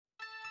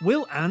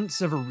Will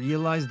ants ever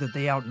realize that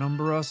they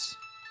outnumber us?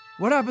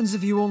 What happens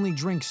if you only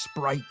drink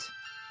Sprite?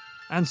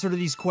 Answer to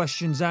these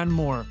questions and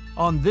more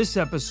on this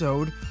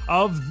episode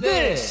of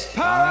This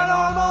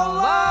Paranormal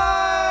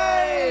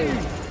Life!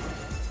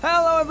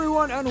 Hello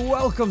everyone and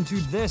welcome to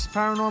This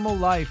Paranormal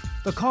Life,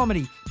 the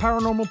comedy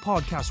paranormal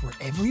podcast where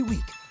every week,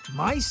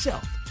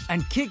 myself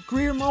and Kit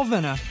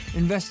Greer-Malvena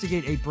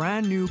investigate a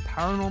brand new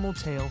paranormal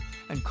tale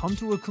and come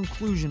to a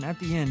conclusion at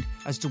the end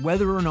as to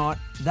whether or not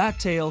that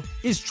tale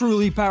is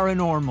truly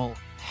paranormal.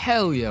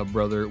 Hell yeah,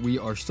 brother. We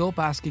are still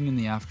basking in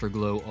the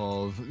afterglow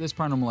of This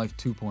Paranormal Life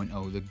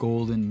 2.0, the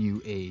golden new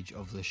age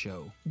of the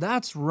show.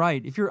 That's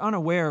right. If you're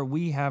unaware,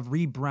 we have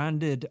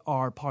rebranded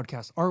our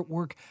podcast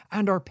artwork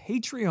and our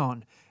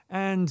Patreon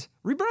and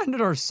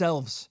rebranded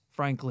ourselves,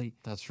 frankly.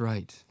 That's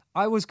right.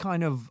 I was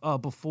kind of,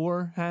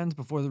 before the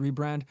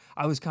rebrand,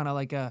 I was kind of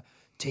like a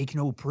take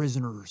no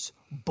prisoners,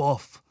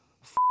 buff,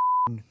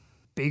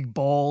 big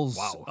balls.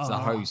 Wow. Is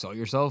that how you saw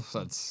yourself?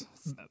 That's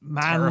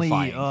manly,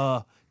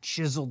 terrifying.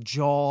 Chiseled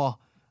jaw,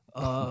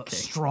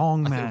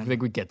 strong man. I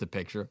think we get the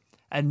picture.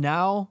 And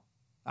now,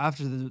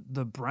 after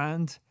the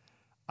brand,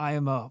 I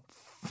am a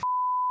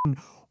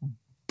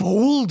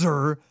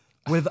boulder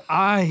with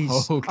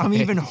eyes. Okay. I'm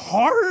even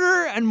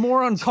harder and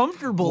more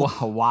uncomfortable.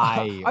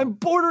 Why? I'm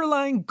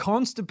borderline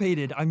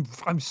constipated.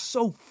 I'm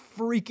so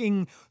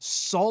freaking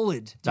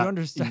solid. Do you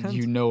understand?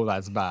 You know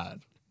that's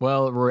bad.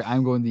 Well, Rory,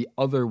 I'm going the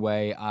other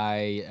way.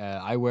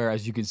 I wear,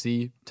 as you can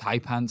see, tie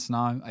pants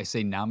now. I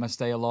say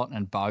namaste a lot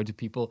and bow to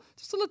people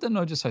just to let them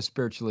know just how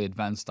spiritually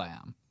advanced I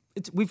am.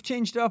 We've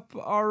changed up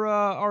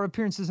our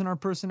appearances and our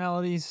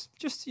personalities.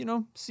 Just,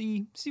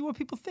 see what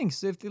people think,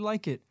 see if they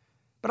like it.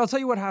 But I'll tell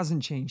you what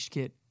hasn't changed,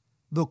 Kit.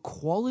 The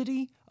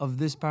quality of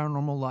This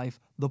Paranormal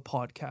Life, the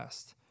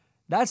podcast.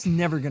 That's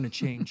never going to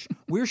change.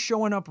 We're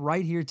showing up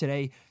right here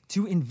today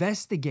to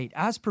investigate,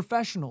 as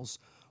professionals,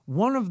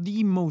 one of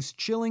the most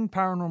chilling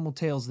paranormal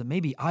tales that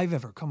maybe I've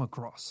ever come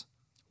across.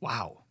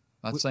 Wow.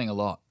 That's saying a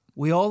lot.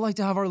 We all like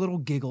to have our little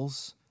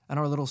giggles and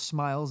our little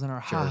smiles and our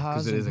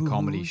ha-has Because it is a and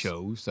comedy hoo-hoos.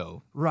 show,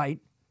 so. Right.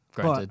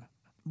 Granted. But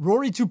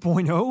Rory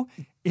 2.0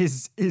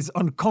 is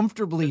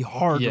uncomfortably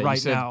hard Yeah, right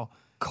you said now.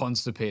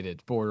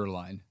 Constipated,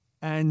 borderline.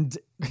 And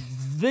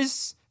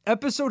this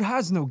episode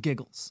has no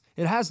giggles.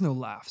 It has no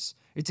laughs.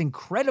 It's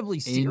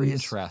incredibly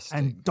serious Interesting.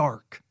 and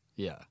dark.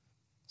 Yeah.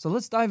 So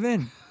let's dive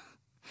in.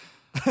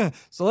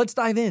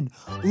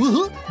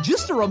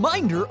 Just a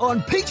reminder,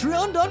 on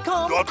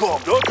patreon.com,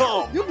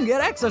 you can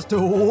get access to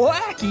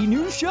wacky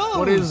new shows.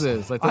 What is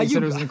this? I thought you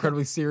said it was an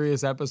incredibly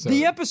serious episode.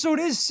 The episode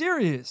is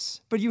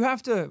serious, but you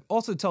have to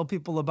also tell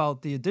people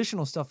about the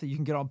additional stuff that you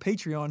can get on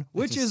Patreon,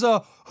 which is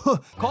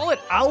call it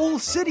Owl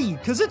City,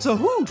 because it's a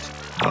hoot.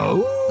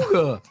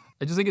 Oh!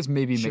 I just think it's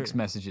maybe Sure. mixed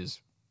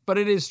messages. But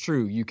it is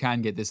true. You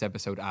can get this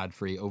episode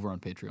ad-free over on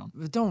Patreon.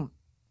 But don't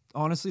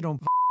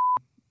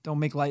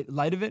make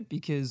light of it,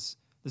 because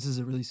this is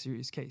a really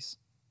serious case.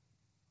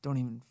 Don't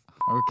even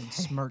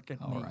smirk at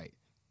me.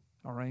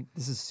 All right?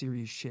 This is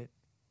serious shit.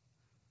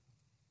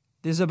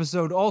 This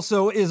episode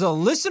also is a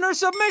listener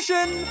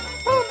submission.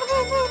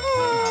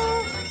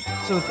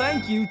 So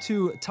thank you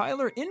to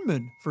Tyler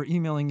Inman for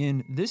emailing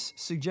in this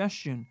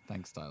suggestion.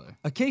 Thanks, Tyler.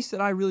 A case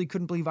that I really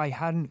couldn't believe I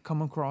hadn't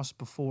come across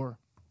before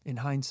in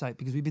hindsight,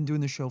 because we've been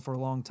doing this show for a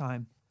long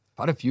time.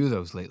 I've had a few of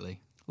those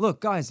lately. Look,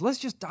 guys, let's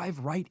just dive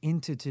right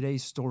into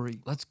today's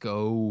story. Let's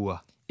go.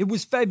 It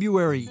was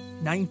February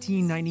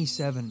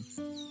 1997.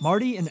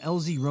 Marty and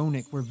Elsie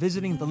Ronick were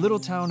visiting the little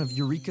town of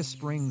Eureka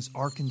Springs,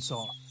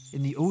 Arkansas,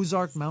 in the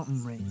Ozark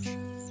mountain range.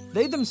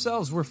 They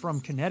themselves were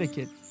from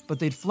Connecticut, but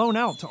they'd flown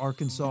out to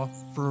Arkansas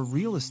for a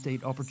real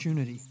estate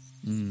opportunity.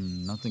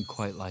 Nothing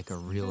quite like a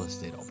real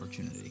estate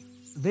opportunity.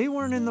 They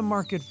weren't in the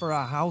market for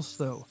a house,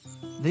 though.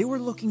 They were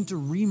looking to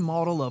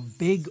remodel a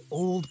big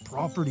old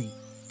property,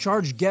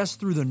 charge guests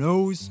through the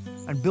nose,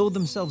 and build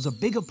themselves a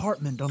big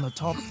apartment on the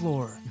top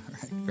floor.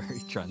 Right, very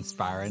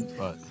transparent,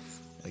 but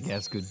I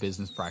guess good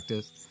business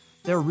practice.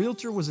 Their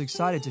realtor was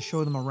excited to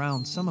show them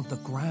around some of the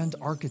grand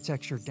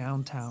architecture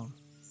downtown.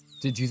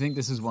 Did you think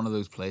this is one of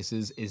those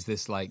places? Is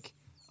this like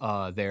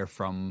they're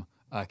from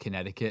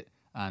Connecticut?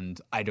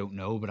 And I don't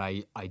know, but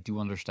I do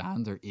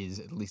understand there is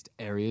at least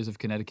areas of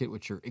Connecticut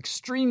which are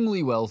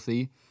extremely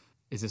wealthy.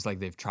 Is this like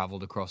they've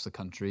traveled across the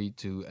country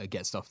to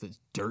get stuff that's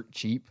dirt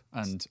cheap?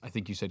 And I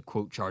think you said,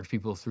 quote, charge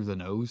people through the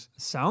nose.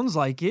 Sounds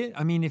like it.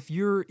 I mean, if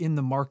you're in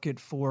the market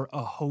for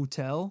a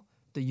hotel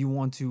that you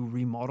want to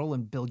remodel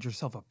and build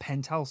yourself a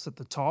penthouse at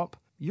the top,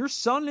 your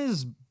son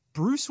is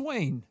Bruce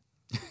Wayne.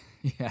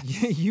 Yeah.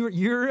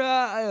 You're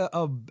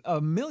a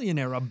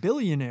millionaire, a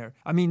billionaire.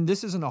 I mean,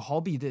 this isn't a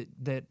hobby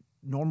that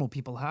normal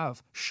people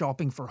have,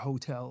 shopping for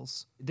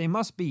hotels. They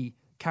must be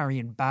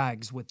carrying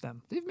bags with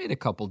them. They've made a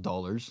couple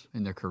dollars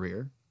in their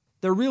career.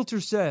 Their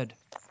realtor said,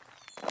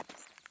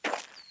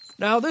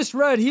 "Now this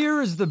right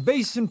here is the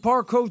Basin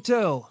Park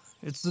Hotel.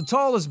 It's the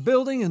tallest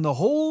building in the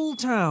whole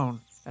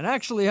town, and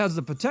actually has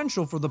the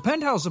potential for the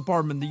penthouse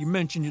apartment that you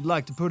mentioned you'd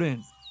like to put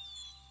in."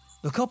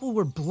 The couple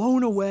were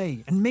blown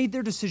away and made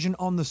their decision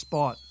on the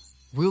spot.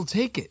 We'll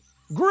take it.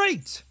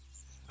 Great!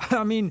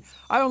 I mean,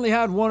 I only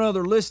had one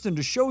other listing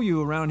to show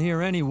you around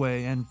here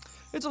anyway, and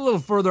it's a little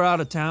further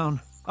out of town.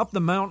 Up the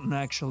mountain,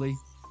 actually.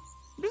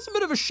 It's a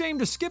bit of a shame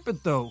to skip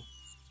it, though.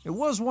 It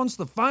was once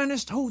the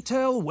finest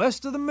hotel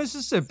west of the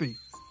Mississippi.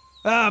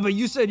 But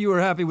you said you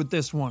were happy with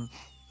this one.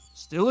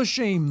 Still a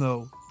shame,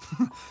 though.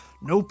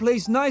 No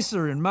place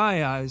nicer in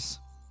my eyes.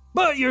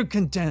 But you're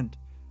content.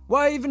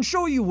 Why even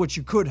show you what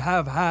you could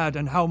have had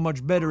and how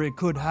much better it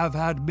could have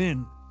had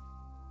been?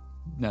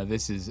 Now,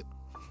 this is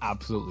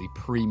absolutely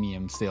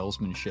premium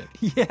salesmanship.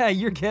 Yeah,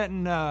 you're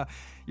getting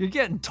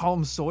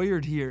Tom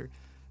Sawyered here.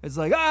 It's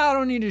like, I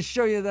don't need to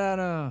show you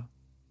that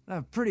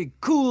pretty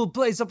cool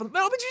place up in the...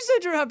 No, but you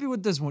said you're happy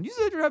with this one. You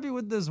said you're happy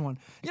with this one.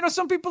 You know,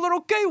 some people are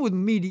okay with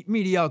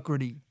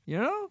mediocrity, you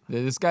know?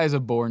 This guy's a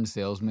born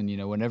salesman. You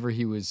know, whenever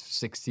he was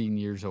 16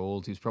 years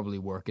old, he was probably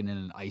working in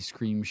an ice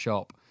cream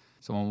shop.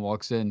 Someone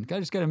walks in, can I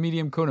just get a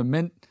medium cone of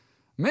mint?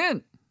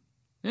 Mint!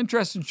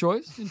 Interesting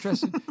choice.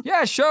 Interesting.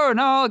 Yeah, sure.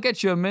 No, I'll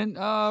get you a mint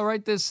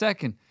right this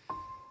second.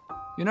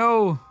 You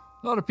know,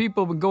 a lot of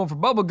people have been going for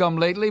bubblegum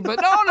lately,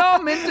 but no,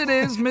 mint it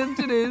is.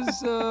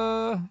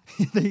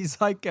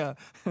 He's like,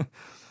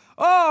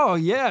 oh,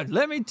 yeah,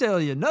 let me tell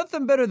you,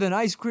 nothing better than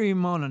ice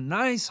cream on a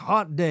nice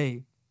hot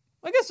day.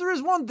 I guess there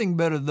is one thing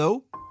better,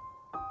 though.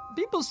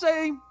 People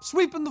say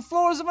sweeping the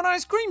floors of an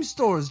ice cream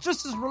store is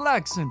just as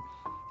relaxing.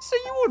 Say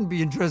you wouldn't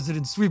be interested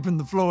in sweeping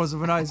the floors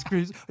of an ice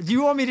cream. Do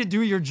you want me to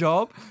do your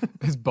job?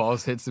 His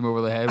boss hits him over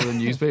the head with a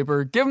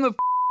newspaper. Give him the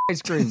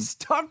ice cream.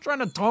 Stop trying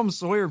to Tom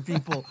Sawyer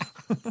people.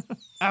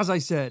 As I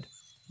said,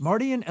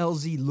 Marty and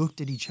Elsie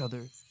looked at each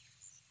other,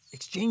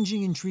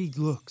 exchanging intrigued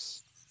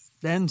looks,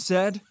 then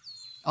said,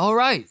 All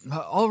right,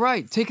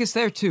 take us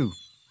there too.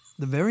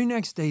 The very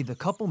next day, the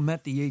couple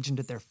met the agent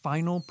at their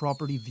final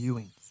property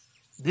viewing.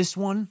 This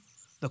one,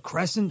 the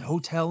Crescent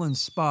Hotel and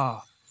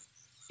Spa.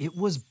 It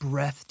was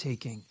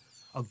breathtaking.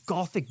 A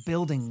Gothic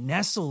building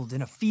nestled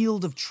in a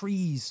field of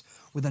trees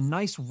with a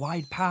nice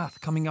wide path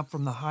coming up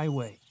from the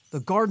highway. The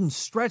garden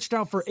stretched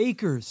out for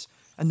acres,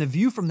 and the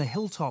view from the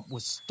hilltop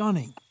was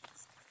stunning.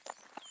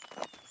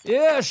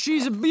 Yeah,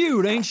 she's a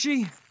beaut, ain't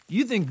she?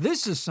 You think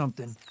this is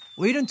something?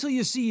 Wait until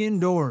you see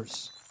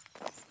indoors.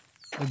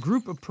 The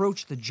group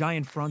approached the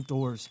giant front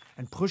doors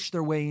and pushed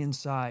their way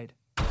inside.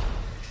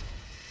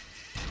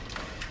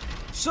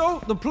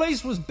 So, the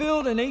place was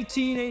built in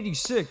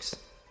 1886.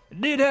 It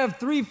did have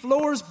 3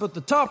 floors, but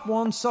the top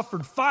one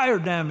suffered fire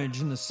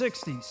damage in the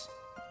 60s.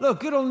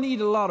 Look, it'll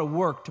need a lot of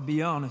work, to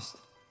be honest.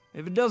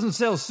 If it doesn't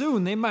sell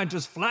soon, they might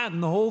just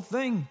flatten the whole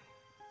thing.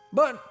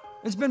 But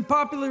it's been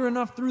popular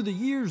enough through the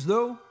years,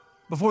 though.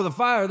 Before the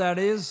fire, that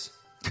is.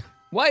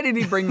 Why did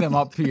he bring them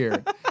up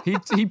here?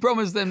 He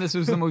promised them this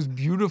was the most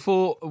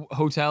beautiful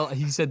hotel.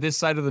 He said this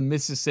side of the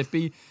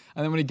Mississippi.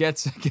 And then when he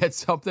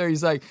gets up there,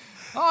 he's like,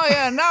 oh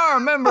yeah, now I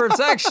remember it's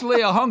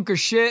actually a hunk of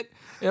shit.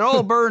 It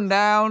all burned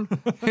down.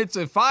 It's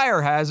a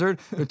fire hazard.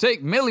 It'll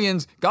take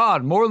millions,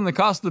 God, more than the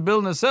cost of the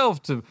building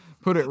itself to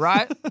put it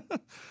right.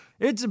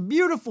 It's a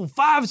beautiful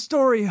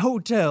 5-story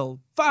hotel.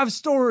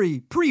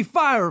 5-story,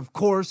 pre-fire, of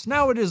course.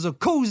 Now it is a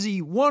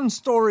cozy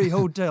 1-story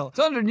hotel. It's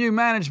under new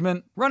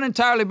management, run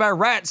entirely by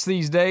rats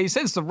these days.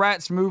 Since the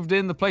rats moved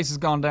in, the place has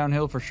gone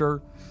downhill for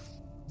sure.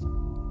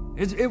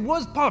 It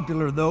was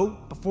popular, though,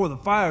 before the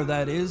fire,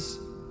 that is.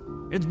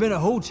 It's been a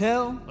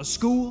hotel, a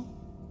school,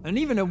 and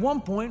even at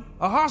one point,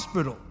 a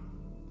hospital.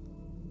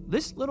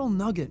 This little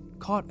nugget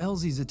caught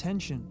Elsie's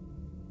attention.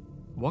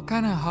 What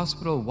kind of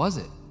hospital was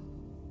it?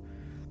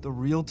 The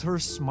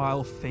realtor's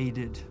smile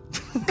faded.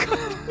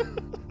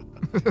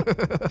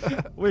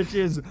 Which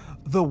is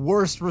the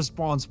worst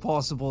response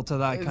possible to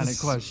that kind of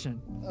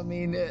question. I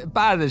mean,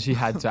 bad as she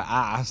had to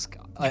ask.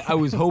 I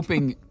was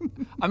hoping...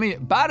 I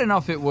mean, bad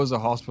enough it was a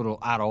hospital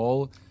at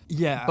all.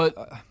 Yeah. But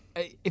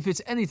if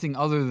it's anything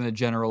other than a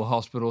general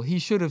hospital, he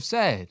should have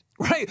said.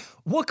 Right.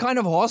 What kind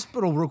of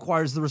hospital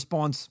requires the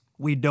response,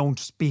 we don't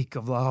speak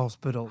of the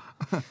hospital?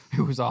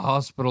 It was a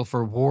hospital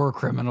for war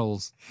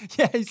criminals.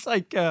 Yeah, it's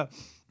like a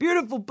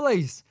beautiful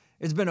place.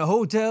 It's been a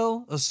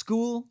hotel, a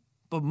school,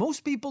 but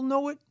most people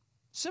know it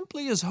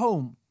simply as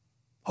home.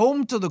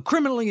 Home to the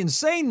criminally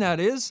insane, that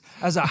is,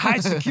 as a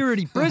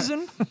high-security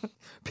prison.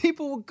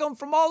 People will come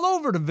from all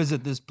over to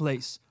visit this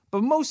place,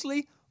 but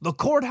mostly the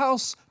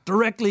courthouse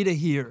directly to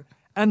here.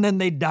 And then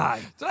they die.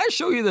 Did I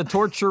show you the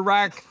torture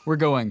rack? We're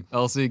going.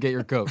 Elsie, get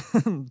your coat.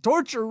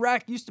 Torture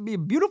rack used to be a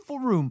beautiful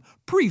room,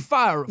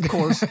 pre-fire, of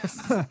course.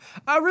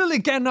 I really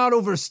cannot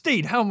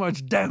overstate how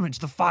much damage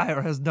the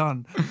fire has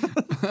done.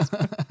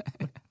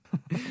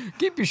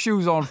 Keep your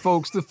shoes on,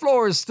 folks. The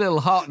floor is still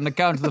hot on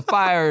account of the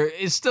fire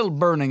is still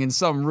burning in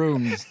some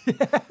rooms.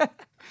 Yeah.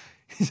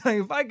 He's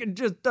like, if I could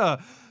just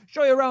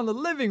show you around the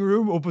living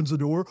room, opens the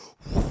door.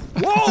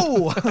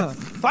 Whoa!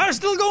 Fire's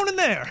still going in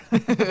there.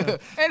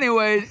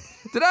 Anyway,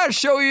 did I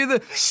show you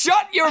the...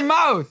 Shut your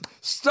mouth!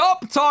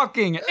 Stop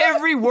talking!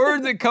 Every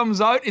word that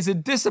comes out is a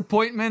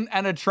disappointment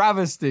and a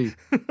travesty.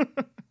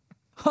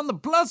 On the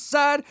plus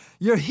side,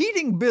 your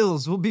heating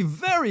bills will be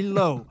very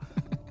low.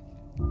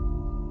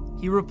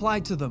 He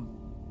replied to them,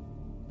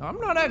 I'm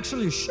not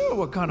actually sure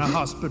what kind of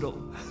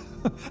hospital.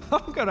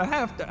 I'm gonna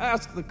have to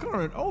ask the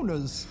current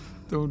owners.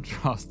 Don't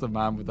trust the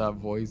man with that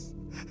voice.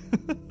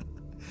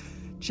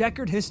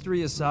 Checkered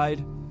history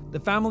aside, the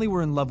family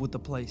were in love with the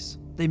place.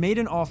 They made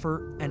an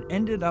offer and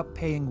ended up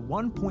paying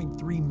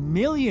 $1.3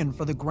 million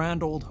for the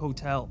grand old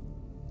hotel.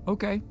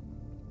 Okay.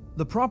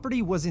 The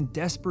property was in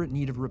desperate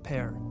need of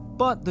repair,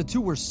 but the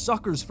two were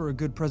suckers for a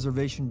good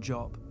preservation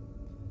job.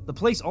 The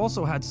place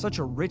also had such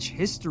a rich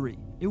history,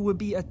 it would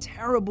be a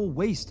terrible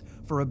waste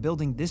for a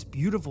building this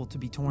beautiful to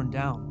be torn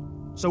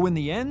down. So in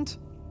the end,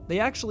 they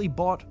actually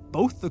bought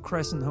both the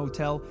Crescent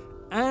Hotel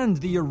and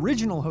the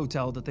original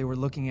hotel that they were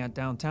looking at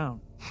downtown.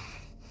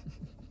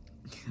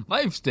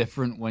 Life's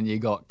different when you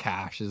got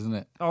cash, isn't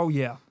it? Oh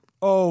yeah.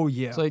 Oh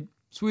yeah. It's like,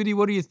 sweetie,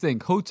 what do you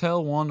think?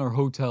 Hotel 1 or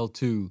Hotel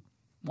 2?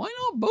 Why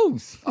not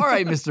both? All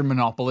right, Mr.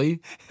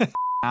 Monopoly.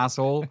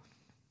 Asshole.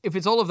 If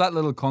it's all of that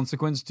little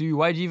consequence to you,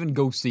 why'd you even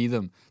go see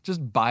them?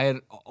 Just buy it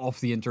off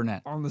the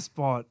internet. On the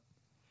spot.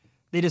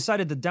 They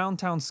decided the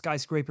downtown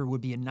skyscraper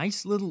would be a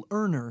nice little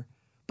earner,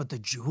 but the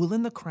jewel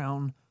in the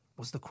crown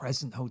was the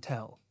Crescent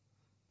Hotel.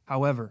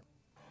 However,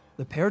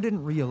 the pair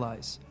didn't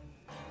realize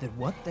that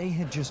what they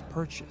had just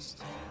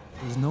purchased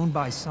was known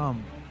by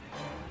some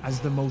as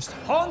the most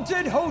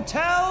haunted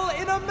hotel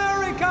in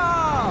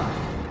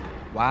America!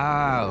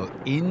 Wow,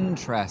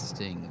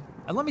 interesting.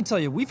 And let me tell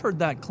you, we've heard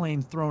that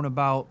claim thrown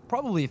about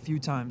probably a few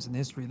times in the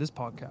history of this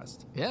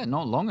podcast. Yeah,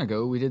 not long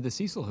ago we did the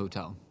Cecil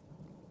Hotel.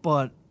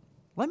 But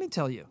let me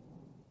tell you,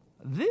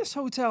 this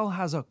hotel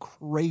has a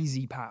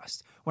crazy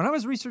past. When I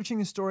was researching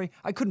this story,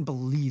 I couldn't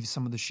believe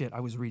some of the shit I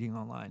was reading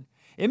online.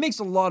 It makes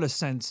a lot of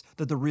sense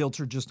that the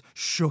realtor just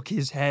shook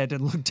his head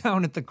and looked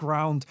down at the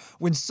ground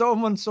when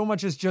someone so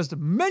much as just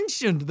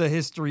mentioned the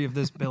history of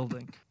this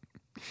building.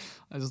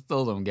 I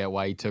still don't get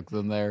why he took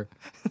them there.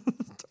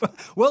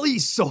 Well, he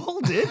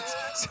sold it,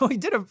 so he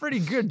did a pretty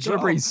good Got a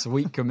job. pretty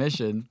sweet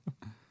commission.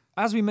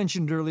 As we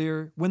mentioned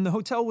earlier, when the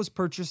hotel was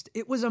purchased,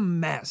 it was a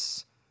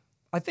mess.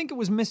 I think it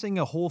was missing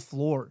a whole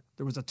floor.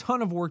 There was a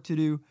ton of work to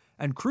do,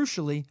 and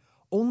crucially,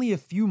 only a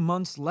few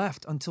months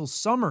left until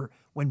summer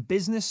when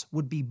business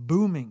would be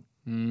booming.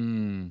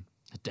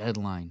 A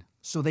deadline.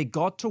 So they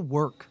got to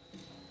work.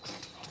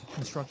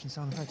 Construction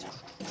sound effects.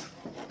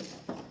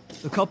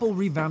 The couple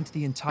revamped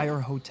the entire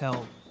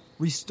hotel,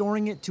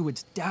 restoring it to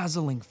its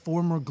dazzling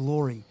former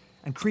glory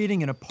and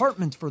creating an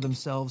apartment for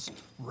themselves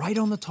right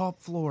on the top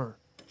floor.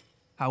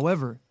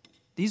 However,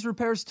 these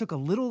repairs took a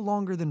little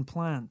longer than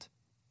planned.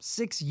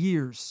 6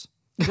 years.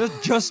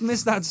 Just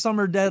missed that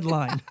summer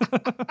deadline.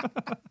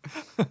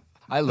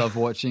 I love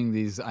watching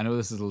these. I know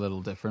this is a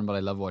little different, but I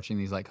love watching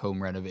these like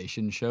home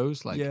renovation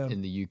shows. Like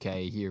in the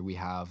UK here, we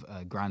have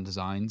Grand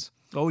Designs.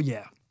 Oh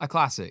yeah. A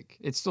classic.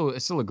 It's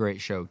still a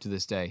great show to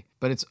this day,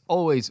 but it's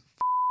always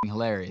f***ing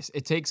hilarious.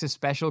 It takes a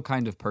special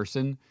kind of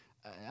person,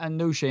 and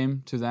no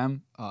shame to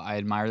them. I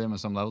admire them on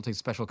some level. It takes a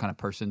special kind of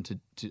person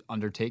to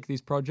undertake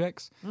these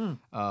projects.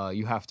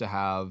 You have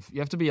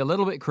to be a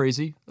little bit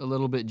crazy, a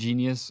little bit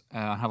genius,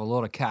 have a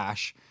lot of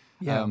cash.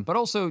 Yeah. But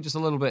also just a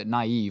little bit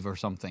naive or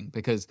something,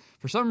 because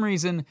for some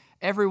reason,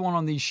 everyone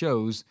on these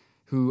shows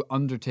who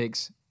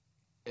undertakes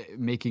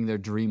making their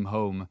dream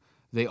home,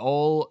 they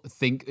all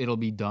think it'll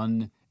be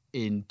done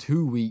in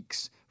 2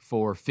 weeks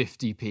for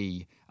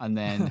 50p, and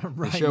then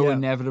Right, the show yeah.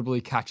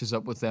 inevitably catches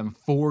up with them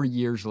 4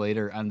 years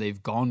later, and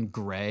they've gone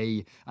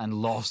grey and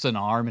lost an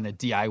arm in a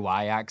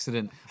DIY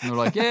accident, and they're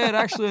like, yeah, it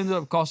actually ended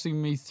up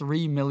costing me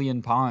 £3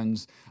 million,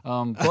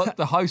 but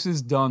the house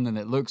is done and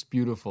it looks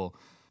beautiful.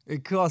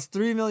 It cost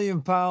 £3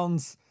 million,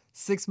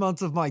 6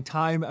 months of my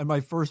time, and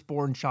my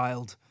firstborn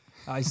child.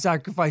 I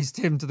sacrificed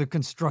him to the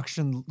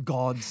construction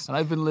gods. And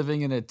I've been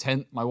living in a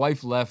tent. My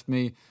wife left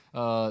me.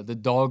 The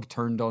dog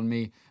turned on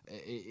me.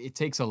 It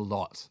takes a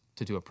lot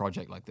to do a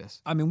project like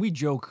this. I mean, we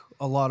joke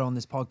a lot on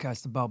this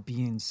podcast about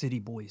being city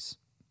boys.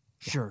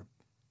 Sure.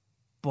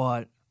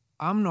 But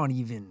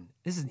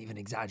this isn't even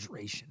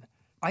exaggeration.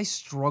 I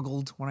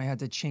struggled when I had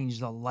to change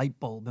the light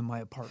bulb in my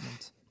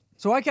apartment.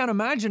 So I can't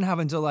imagine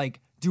having to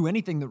do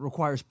anything that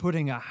requires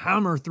putting a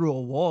hammer through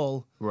a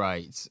wall.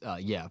 Right.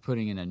 Yeah,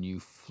 putting in a new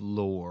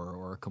floor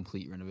or a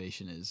complete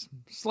renovation is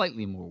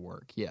slightly more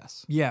work,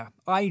 yes. Yeah,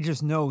 I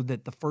just know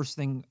that the first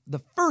thing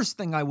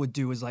I would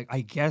do is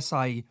I guess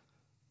I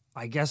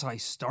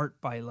start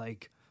by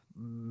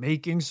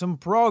making some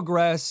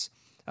progress,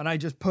 and I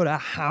just put a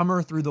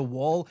hammer through the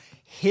wall,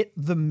 hit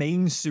the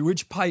main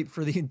sewage pipe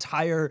for the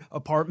entire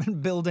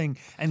apartment building,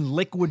 and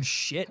liquid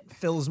shit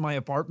fills my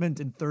apartment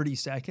in 30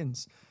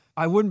 seconds.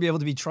 I wouldn't be able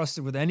to be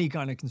trusted with any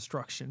kind of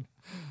construction.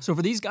 So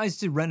for these guys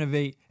to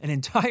renovate an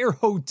entire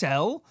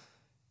hotel,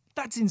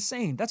 that's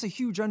insane. That's a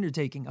huge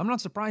undertaking. I'm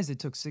not surprised it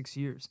took 6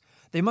 years.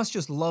 They must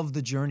just love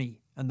the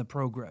journey and the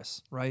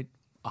progress, right?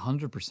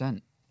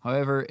 100%.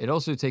 However, it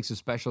also takes a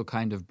special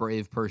kind of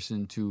brave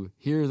person to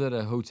hear that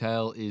a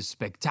hotel is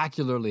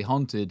spectacularly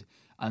haunted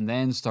and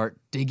then start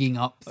digging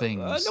up things.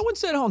 No one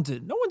said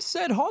haunted. No one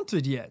said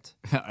haunted yet.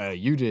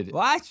 You did.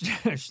 Well,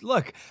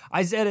 look,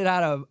 I said it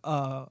had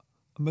a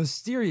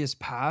mysterious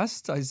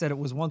past. I said it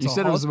was once You a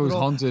said it was the most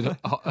hospital.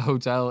 haunted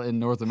hotel in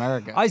North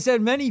America. I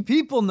said many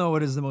people know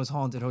it is the most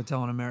haunted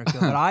hotel in America,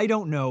 but I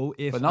don't know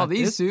if But not at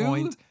these this two.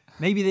 point,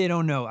 maybe they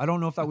don't know. I don't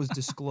know if that was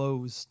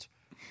disclosed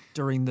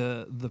during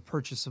the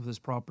purchase of this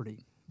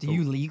property. Do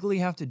you legally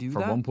have to do For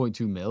that?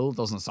 1.2 mil,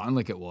 doesn't sound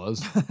like it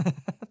was.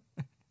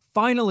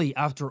 Finally,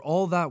 after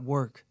all that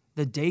work,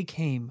 the day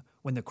came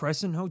when the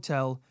Crescent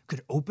Hotel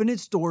could open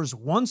its doors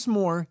once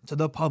more to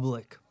the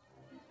public.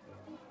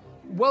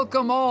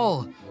 Welcome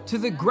all to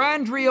the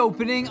grand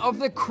reopening of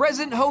the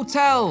Crescent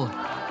Hotel.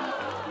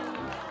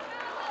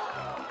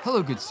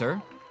 Hello, good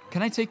sir.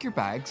 Can I take your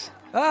bags?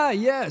 Ah,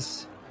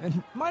 yes.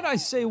 And might I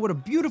say what a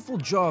beautiful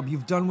job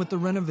you've done with the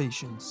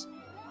renovations.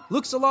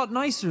 Looks a lot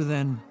nicer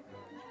than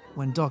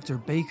when Dr.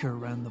 Baker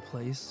ran the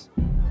place.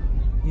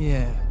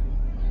 Yeah,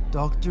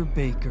 Dr.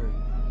 Baker.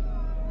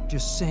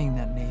 Just saying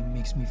that name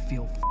makes me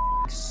feel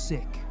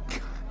sick.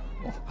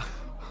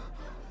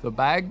 The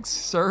bags,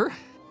 sir?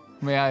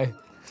 May I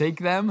take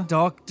them?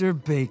 Dr.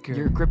 Baker.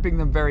 You're gripping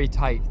them very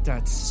tight.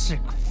 That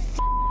sick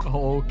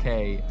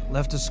Okay.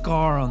 left a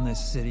scar on this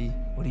city.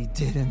 What he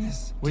did in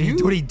this. What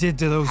you he did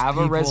to those Have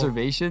people. a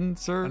reservation,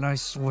 sir? And I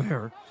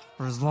swear,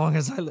 for as long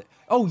as I live.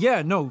 Oh,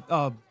 yeah, no.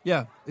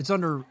 Yeah, it's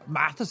under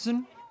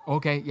Matheson.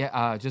 Okay,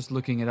 yeah, just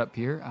looking it up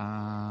here.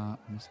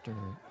 Mr.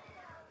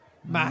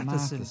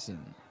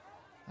 Matheson.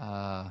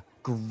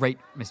 Great,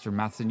 Mr.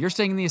 Matheson. You're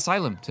staying in the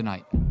asylum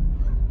tonight.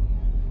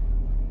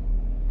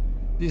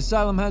 The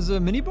asylum has a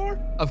minibar?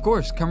 Of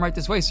course, come right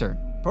this way, sir.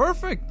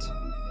 Perfect.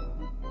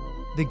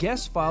 The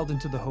guests filed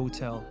into the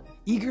hotel,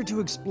 eager to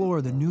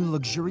explore the new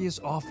luxurious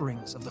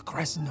offerings of the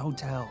Crescent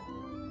Hotel.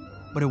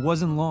 But it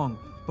wasn't long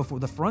before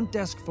the front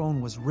desk phone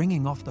was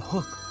ringing off the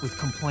hook with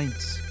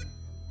complaints.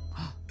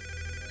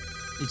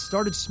 It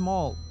started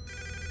small,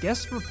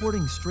 guests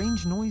reporting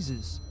strange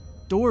noises,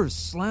 doors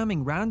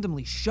slamming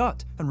randomly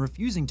shut and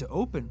refusing to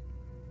open.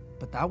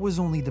 But that was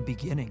only the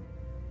beginning.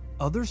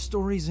 Other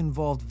stories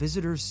involved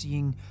visitors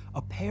seeing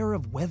a pair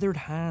of weathered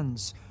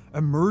hands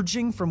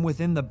emerging from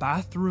within the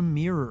bathroom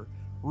mirror,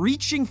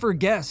 reaching for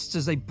guests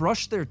as they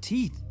brushed their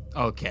teeth.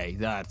 Okay,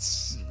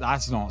 that's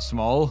not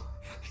small.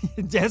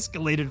 It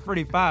escalated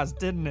pretty fast,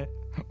 didn't it?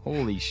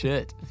 Holy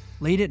shit.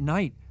 Late at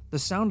night, the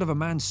sound of a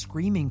man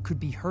screaming could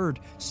be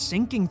heard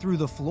sinking through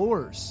the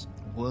floors.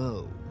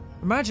 Whoa.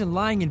 Imagine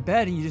lying in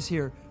bed and you just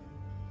hear,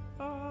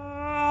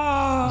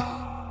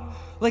 "Ah,"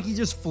 like he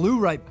just flew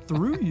right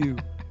through you.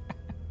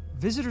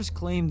 Visitors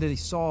claimed that they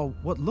saw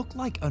what looked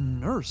like a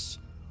nurse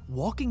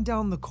walking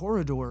down the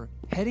corridor,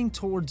 heading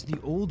towards the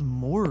old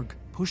morgue,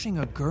 pushing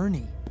a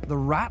gurney. The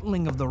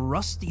rattling of the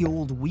rusty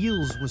old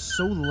wheels was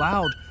so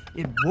loud,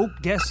 it woke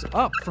guests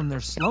up from their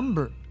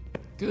slumber.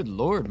 Good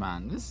lord,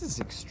 man. This is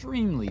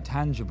extremely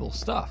tangible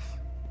stuff.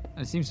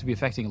 And it seems to be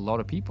affecting a lot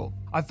of people.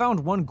 I found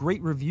one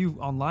great review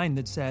online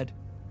that said,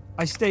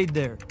 "I stayed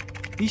there.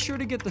 Be sure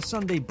to get the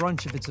Sunday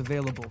brunch if it's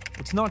available.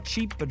 It's not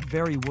cheap, but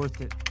very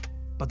worth it."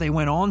 But they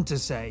went on to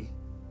say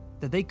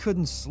that they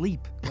couldn't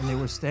sleep when they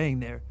were staying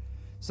there.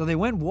 So they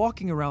went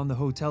walking around the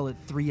hotel at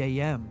 3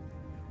 a.m.,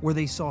 where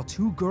they saw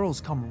two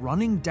girls come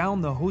running down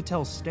the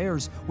hotel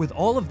stairs with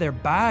all of their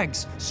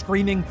bags,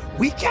 screaming,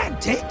 "We can't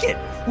take it!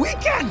 We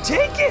can't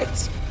take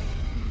it!"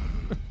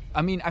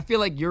 I mean, I feel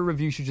like your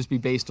review should just be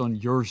based on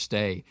your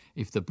stay.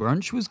 If the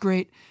brunch was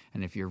great,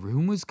 and if your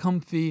room was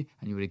comfy,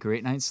 and you had a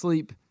great night's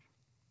sleep,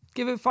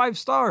 give it 5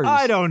 stars.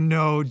 I don't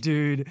know,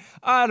 dude.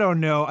 I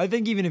don't know. I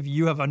think even if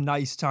you have a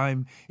nice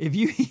time, if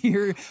you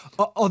hear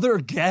other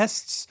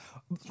guests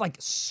like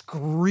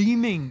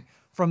screaming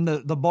from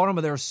the bottom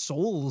of their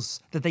souls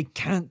that they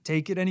can't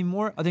take it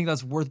anymore, I think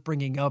that's worth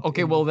bringing up.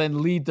 Okay, well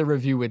then lead the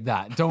review with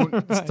that. Don't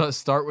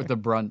start with the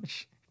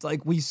brunch. It's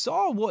like, we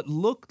saw what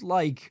looked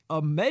like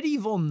a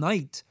medieval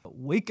knight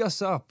wake us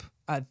up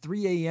at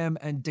 3 a.m.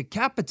 and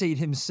decapitate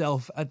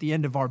himself at the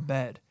end of our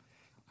bed.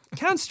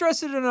 Can't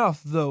stress it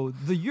enough, though.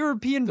 The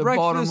European The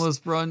breakfast, bottomless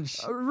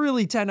brunch.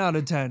 really 10 out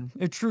of 10.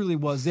 It truly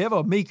was. They have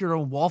a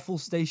make-your-own waffle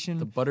station.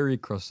 The buttery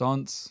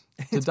croissants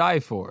to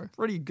die for.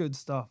 Pretty good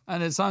stuff.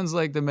 And it sounds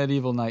like the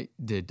medieval knight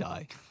did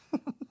die.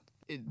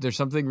 There's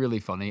something really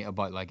funny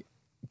about like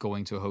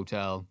going to a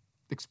hotel,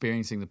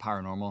 experiencing the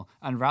paranormal,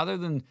 and rather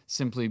than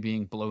simply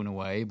being blown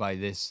away by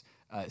this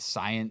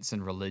science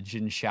and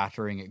religion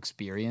shattering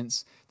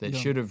experience that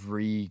should have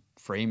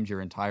reframed your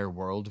entire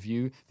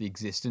worldview, the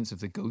existence of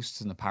the ghosts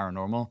and the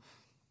paranormal,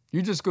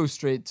 you just go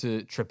straight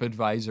to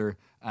TripAdvisor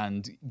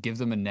and give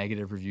them a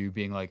negative review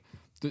being like,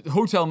 the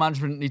hotel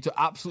management need to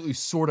absolutely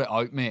sort it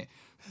out, mate.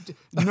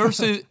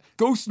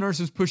 Ghost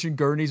nurses pushing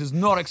gurneys is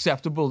not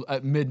acceptable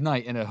at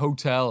midnight in a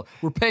hotel.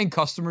 We're paying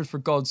customers, for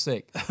God's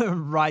sake.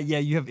 Right, yeah,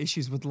 you have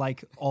issues with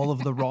like all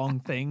of the wrong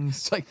things.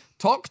 It's like,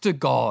 talk to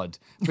God,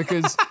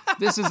 because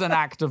this is an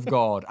act of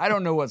God. I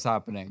don't know what's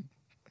happening.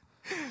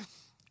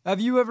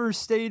 Have you ever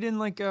stayed in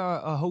like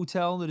a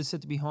hotel that is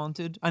said to be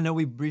haunted? I know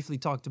we briefly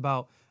talked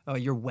about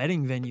your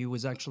wedding venue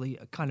was actually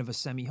a kind of a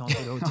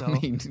semi-haunted hotel. I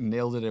mean,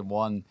 nailed it in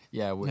one.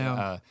 Yeah,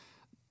 Yeah.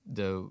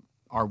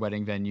 Our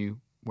wedding venue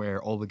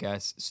where all the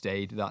guests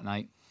stayed that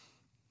night.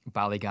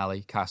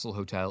 Ballygally Castle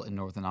Hotel in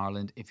Northern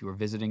Ireland. If you were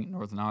visiting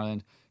Northern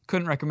Ireland,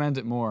 couldn't recommend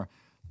it more.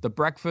 The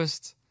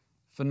breakfast,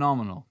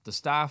 phenomenal. The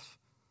staff,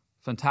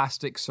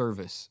 fantastic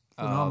service.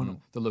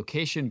 Phenomenal. The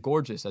location,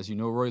 gorgeous, as you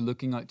know, Roy,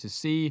 looking out to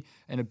sea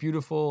in a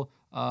beautiful,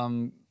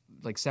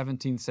 like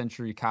 17th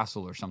century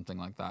castle or something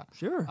like that.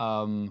 Sure.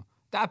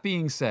 That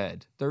being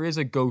said, there is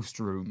a ghost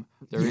room.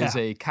 There is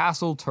a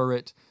castle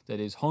turret that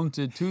is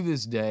haunted to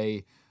this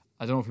day.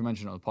 I don't know if we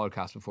mentioned it on the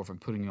podcast before, if I'm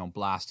putting you on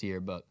blast here,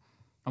 but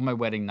on my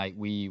wedding night,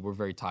 we were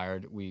very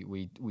tired.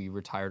 We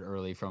retired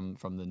early from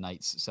the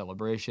night's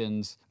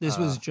celebrations. This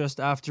was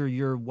just after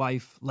your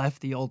wife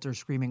left the altar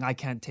screaming, "I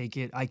can't take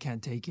it, I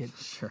can't take it."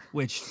 Sure.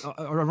 Which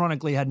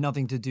ironically had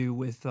nothing to do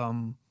with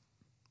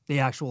the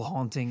actual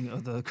haunting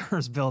of the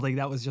cursed building.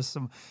 That was just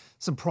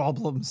some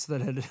problems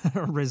that had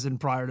arisen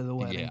prior to the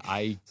wedding.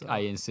 Yeah, I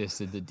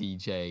insisted the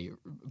DJ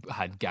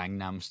had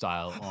Gangnam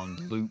Style on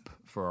loop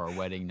for our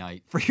wedding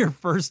night. For your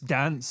first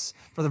dance,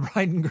 for the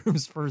bride and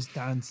groom's first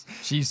dance.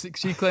 She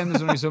claimed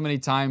there's only so many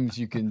times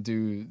you can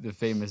do the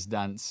famous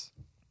dance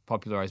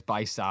popularized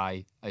by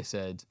Psy. I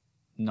said,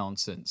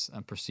 nonsense,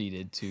 and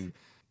proceeded to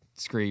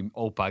scream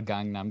Oppa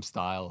Gangnam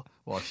Style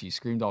while she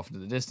screamed off into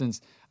the distance.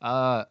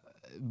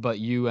 But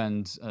you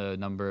and a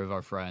number of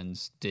our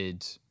friends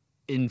did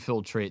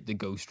infiltrate the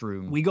ghost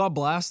room. We got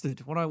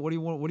blasted. What do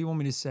you want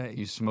me to say?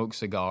 You smoked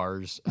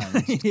cigars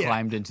and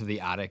climbed into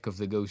the attic of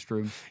the ghost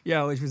room.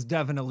 Yeah, which was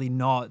definitely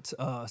not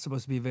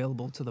supposed to be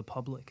available to the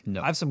public.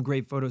 No. I have some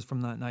great photos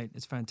from that night.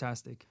 It's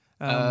fantastic.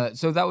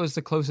 So that was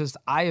the closest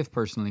I have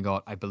personally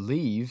got, I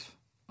believe,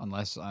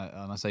 unless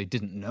I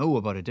didn't know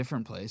about a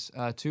different place,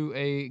 to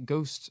a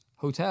ghost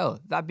hotel.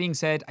 That being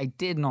said, I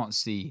did not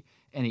see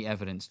any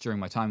evidence during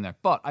my time there,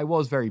 but I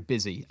was very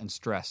busy and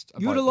stressed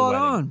about You had a the lot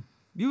wedding. on.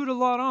 You had a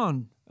lot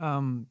on.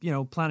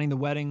 Planning the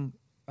wedding,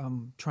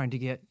 trying to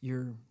get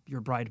your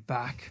bride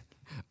back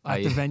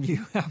at the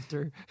venue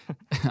after.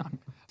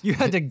 You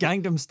had to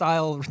Gangnam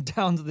Style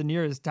down to the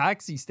nearest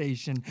taxi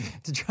station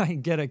to try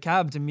and get a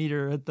cab to meet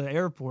her at the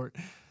airport.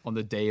 On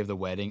the day of the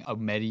wedding, a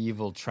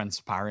medieval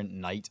transparent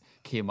knight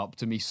came up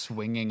to me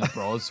swinging a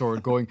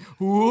broadsword going,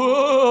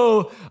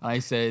 "Whoa!" And I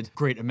said,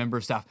 "Great, a member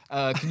of staff.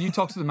 Can you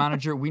talk to the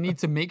manager? We need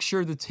to make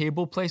sure the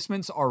table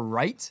placements are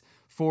right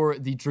for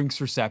the drinks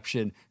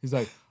reception." He's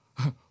like,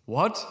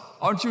 "What?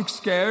 Aren't you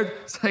scared?"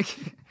 It's like,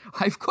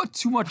 I've got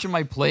too much on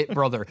my plate,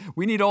 brother.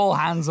 We need all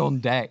hands on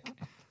deck.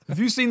 Have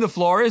you seen the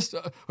florist?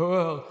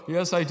 Well,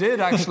 yes, I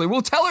did, actually.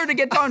 We'll tell her to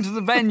get down to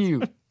the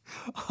venue.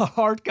 A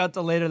hard cut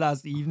to later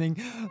last evening.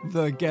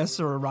 The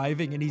guests are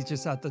arriving and he's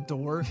just at the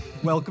door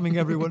welcoming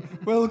everyone.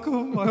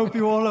 "Welcome. I hope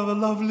you all have a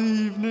lovely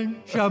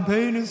evening.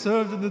 Champagne is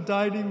served in the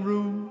dining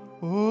room."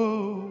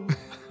 Oh.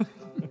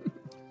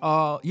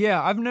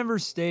 I've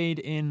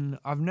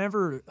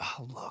never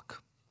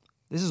look.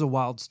 This is a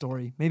wild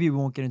story. Maybe we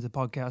won't get into the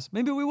podcast.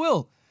 Maybe we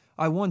will.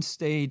 I once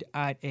stayed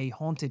at a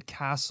haunted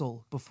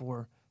castle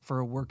before for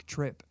a work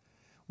trip,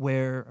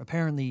 where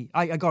apparently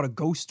I got a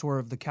ghost tour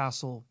of the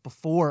castle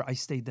before I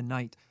stayed the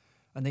night.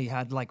 And they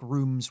had like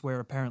rooms where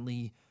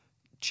apparently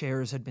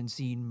chairs had been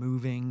seen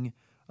moving.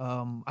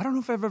 I don't know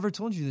if I've ever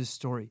told you this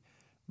story.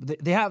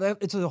 They have,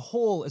 it's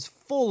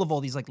full of all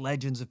these like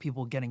legends of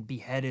people getting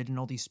beheaded and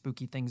all these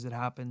spooky things that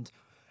happened.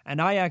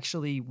 And I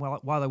actually,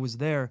 while I was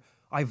there,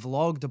 I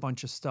vlogged a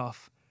bunch of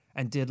stuff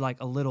and did like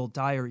a little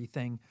diary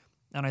thing.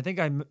 And I think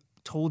I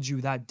told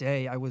you that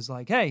day, I was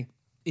like, hey,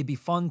 it'd be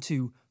fun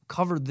to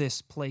cover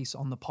this place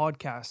on the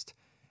podcast,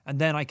 and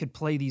then I could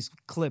play these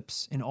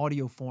clips in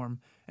audio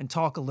form and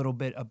talk a little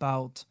bit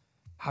about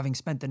having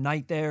spent the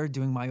night there,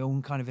 doing my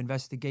own kind of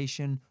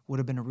investigation. Would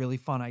have been a really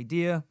fun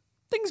idea.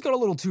 Things got a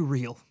little too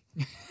real.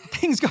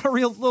 Things got a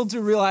little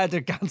too real. I had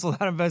to cancel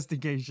that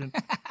investigation.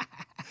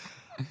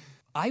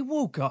 I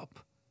woke up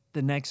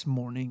the next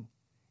morning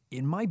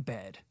in my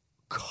bed,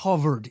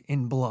 covered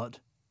in blood.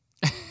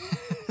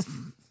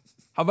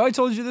 Have I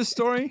told you this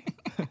story?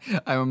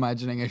 I'm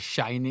imagining a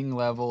Shining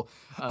level,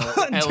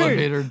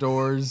 elevator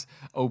doors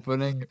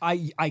opening.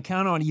 I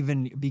cannot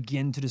even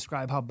begin to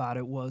describe how bad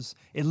it was.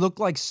 It looked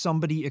like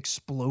somebody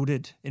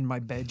exploded in my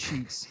bed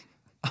sheets.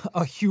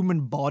 A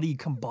human body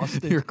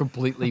combusted. You're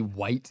completely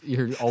white.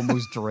 You're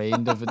almost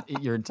drained of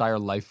your entire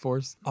life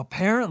force.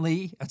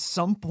 Apparently, at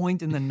some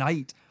point in the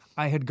night,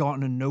 I had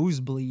gotten a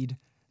nosebleed.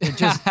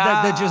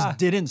 That just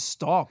didn't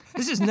stop.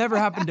 This has never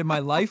happened in my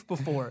life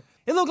before.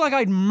 It looked like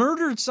I'd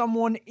murdered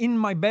someone in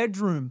my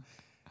bedroom.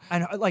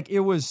 And like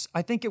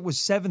I think it was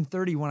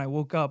 7:30 when I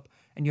woke up,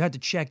 and you had to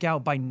check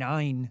out by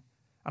 9.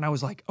 And I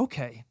was like,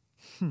 okay,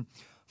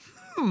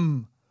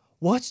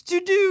 what's to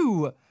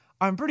do?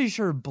 I'm pretty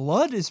sure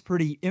blood is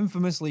pretty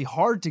infamously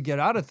hard to get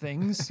out of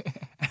things.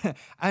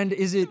 And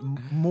is it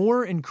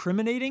more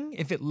incriminating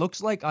if it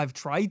looks like I've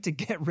tried to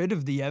get rid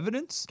of the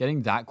evidence?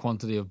 Getting that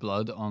quantity of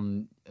blood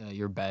on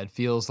your bed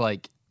feels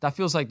like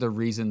the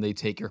reason they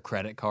take your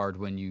credit card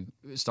when you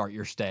start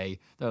your stay.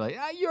 They're like,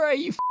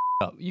 you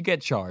up. You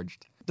get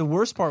charged. The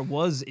worst part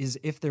is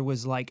if there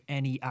was like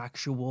any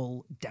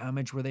actual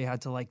damage where they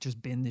had to like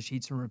just bin the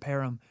sheets and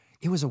repair them.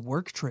 It was a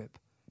work trip.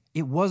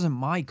 It wasn't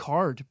my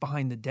card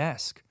behind the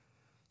desk.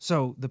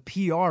 So the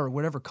PR or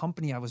whatever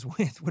company I was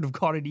with would have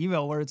got an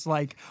email where it's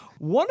like,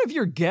 one of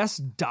your guests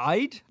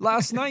died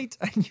last night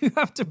and you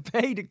have to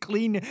pay to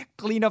clean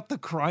up the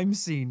crime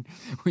scene.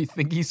 We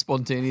think he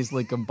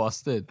spontaneously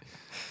combusted.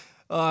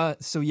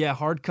 So yeah,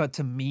 hard cut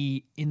to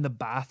me in the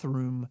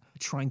bathroom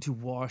trying to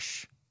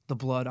wash the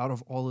blood out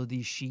of all of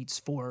these sheets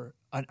for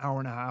an hour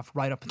and a half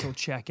right up until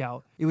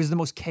checkout. It was the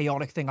most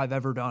chaotic thing I've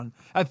ever done.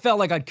 I felt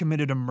like I'd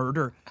committed a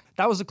murder.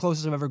 That was the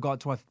closest I've ever got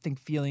to, I think,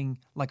 feeling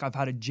like I've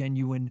had a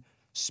genuine,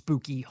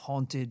 spooky,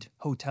 haunted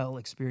hotel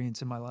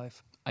experience in my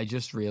life. I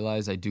just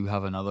realized I do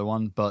have another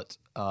one, but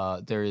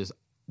there is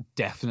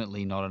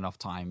definitely not enough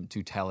time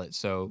to tell it.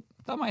 So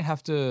that might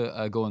have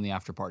to go in the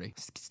after party.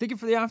 Stick it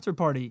for the after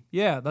party.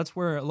 Yeah, that's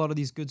where a lot of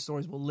these good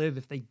stories will live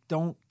if they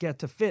don't get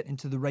to fit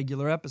into the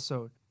regular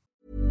episode.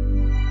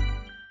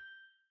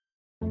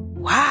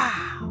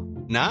 Wow.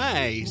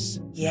 Nice.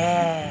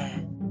 Yeah.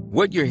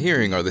 What you're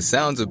hearing are the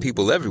sounds of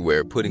people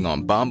everywhere putting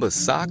on Bombas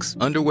socks,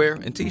 underwear,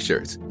 and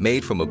T-shirts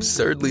made from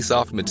absurdly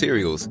soft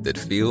materials that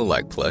feel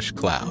like plush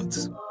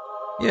clouds.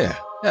 Yeah,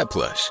 that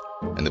plush.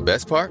 And the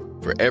best part?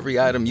 For every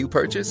item you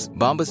purchase,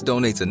 Bombas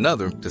donates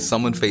another to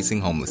someone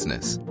facing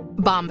homelessness.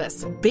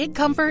 Bombas. Big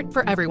comfort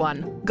for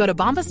everyone. Go to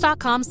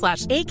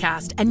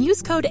bombas.com/ACAST and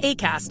use code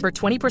ACAST for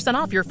 20%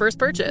 off your first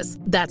purchase.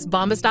 That's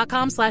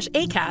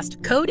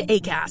bombas.com/ACAST. Code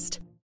ACAST.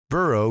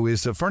 Burrow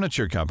is a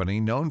furniture company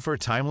known for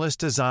timeless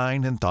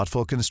design and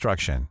thoughtful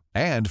construction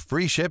and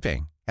free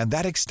shipping, and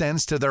that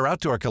extends to their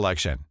outdoor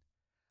collection.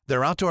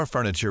 Their outdoor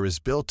furniture is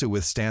built to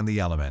withstand the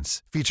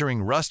elements,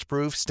 featuring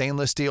rust-proof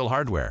stainless steel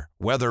hardware,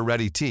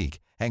 weather-ready teak,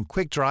 and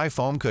quick-dry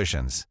foam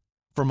cushions.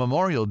 For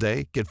Memorial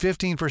Day, get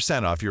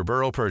 15% off your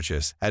Burrow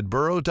purchase at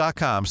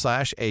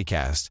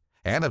burrow.com/ACAST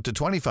and up to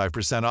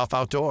 25% off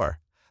outdoor.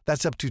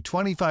 That's up to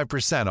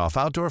 25% off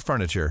outdoor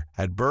furniture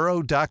at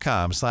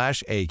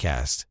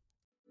burrow.com/ACAST.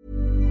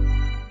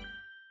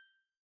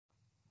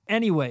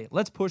 Anyway,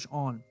 let's push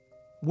on.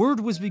 Word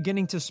was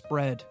beginning to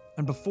spread,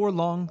 and before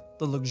long,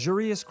 the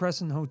luxurious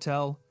Crescent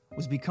Hotel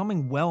was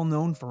becoming well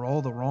known for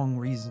all the wrong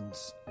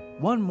reasons.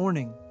 One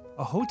morning,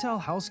 a hotel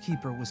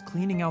housekeeper was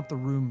cleaning out the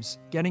rooms,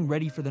 getting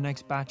ready for the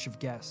next batch of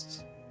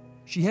guests.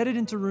 She headed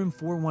into room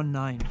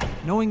 419,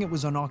 knowing it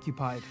was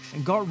unoccupied,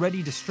 and got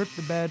ready to strip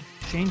the bed,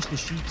 change the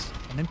sheets,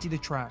 and empty the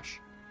trash.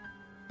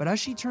 But as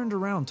she turned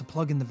around to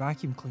plug in the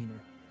vacuum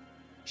cleaner,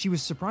 she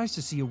was surprised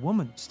to see a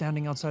woman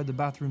standing outside the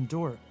bathroom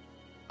door.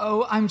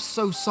 Oh, I'm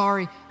so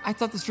sorry. I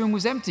thought this room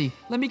was empty.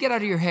 Let me get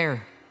out of your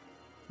hair.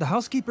 The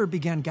housekeeper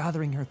began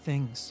gathering her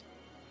things.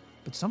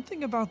 But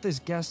something about this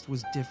guest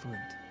was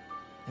different.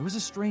 There was a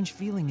strange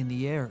feeling in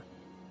the air.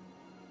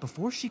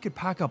 Before she could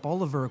pack up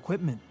all of her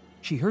equipment,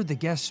 she heard the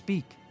guest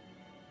speak.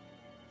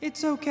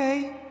 "It's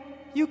okay.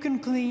 You can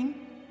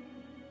clean.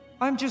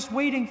 I'm just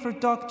waiting for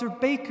Dr.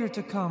 Baker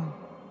to come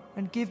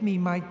and give me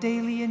my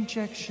daily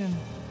injection."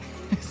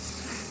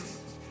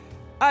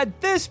 At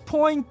this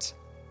point,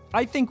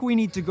 I think we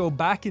need to go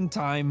back in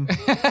time.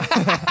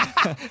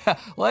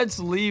 Let's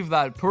leave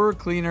that poor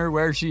cleaner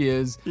where she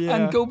is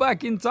and go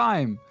back in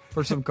time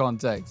for some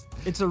context.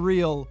 It's a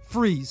real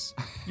freeze.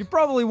 You're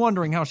probably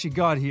wondering how she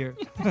got here.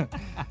 We're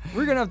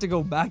going to have to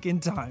go back in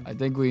time. I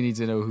think we need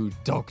to know who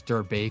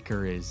Dr.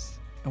 Baker is.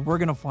 And we're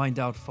going to find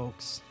out,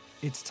 folks.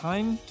 It's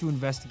time to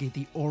investigate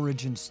the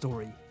origin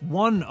story.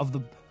 One of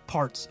the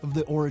parts of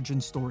the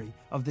origin story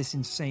of this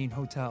insane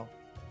hotel.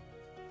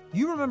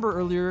 You remember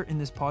earlier in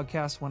this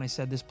podcast when I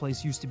said this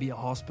place used to be a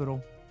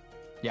hospital?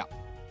 Yeah.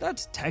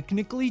 That's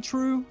technically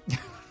true.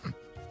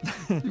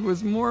 It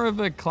was more of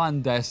a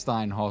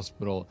clandestine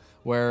hospital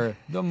where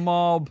the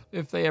mob,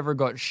 if they ever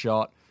got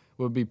shot,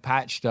 would be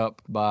patched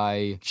up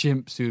by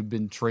chimps who'd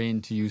been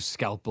trained to use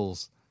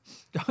scalpels.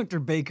 Dr.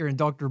 Baker and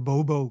Dr.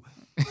 Bobo.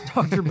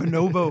 Dr.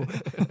 Bonobo.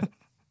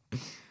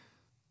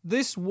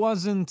 This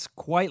wasn't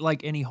quite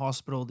like any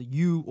hospital that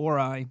you or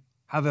I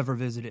have ever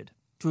visited.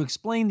 To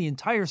explain the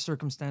entire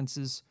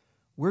circumstances,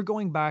 we're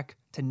going back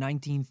to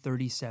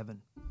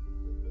 1937.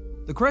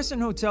 The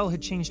Crescent Hotel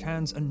had changed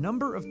hands a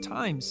number of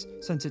times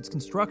since its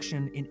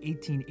construction in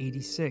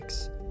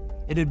 1886.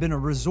 It had been a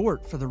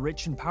resort for the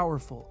rich and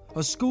powerful,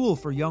 a school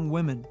for young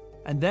women,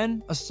 and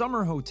then a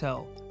summer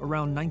hotel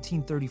around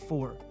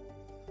 1934.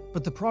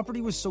 But the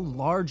property was so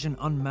large and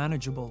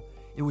unmanageable,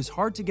 it was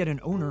hard to get an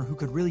owner who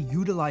could really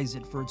utilize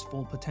it for its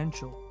full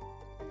potential.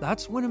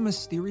 That's when a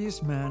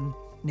mysterious man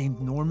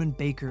named Norman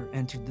Baker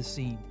entered the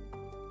scene.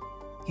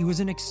 He was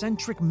an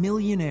eccentric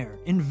millionaire,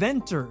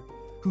 inventor,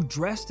 who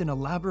dressed in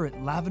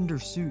elaborate lavender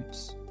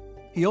suits.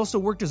 He also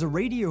worked as a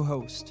radio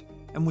host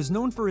and was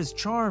known for his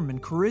charm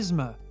and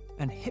charisma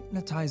and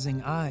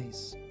hypnotizing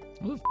eyes.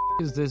 Who the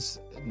is this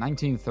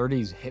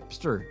 1930s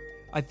hipster?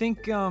 I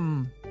think,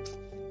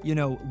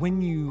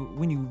 when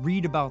you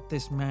read about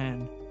this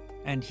man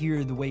and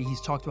hear the way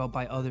he's talked about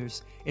by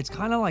others, it's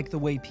kind of like the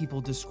way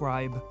people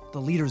describe the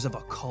leaders of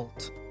a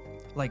cult.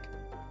 Like,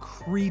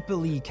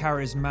 creepily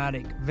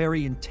charismatic,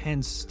 very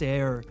intense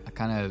stare. A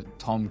kind of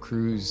Tom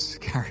Cruise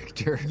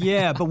character.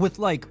 Yeah, but with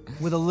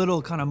a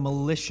little kind of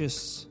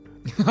malicious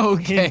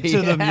okay, hint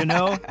to them, you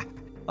know?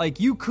 Like,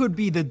 you could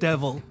be the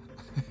devil.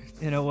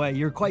 in a way.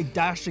 You're quite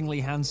dashingly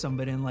handsome,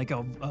 but in like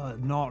a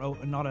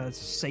not a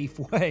safe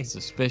way.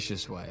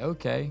 Suspicious way.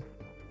 Okay.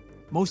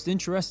 Most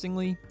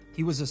interestingly,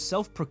 he was a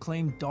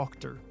self-proclaimed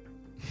doctor,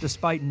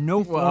 despite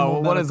no formal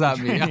Well, what does that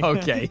medical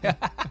mean? training.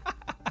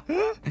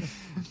 Okay.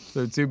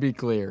 So to be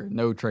clear,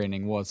 no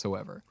training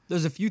whatsoever.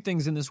 There's a few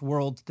things in this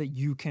world that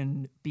you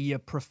can be a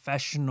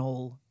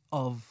professional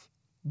of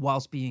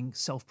whilst being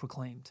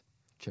self-proclaimed.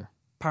 Sure.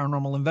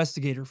 Paranormal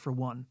investigator, for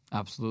one.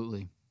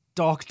 Absolutely.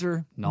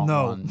 Doctor? Not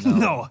no. one,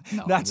 No.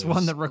 That's there's-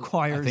 one that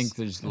requires I think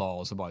there's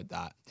laws about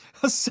that.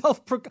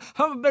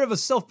 I'm a bit of a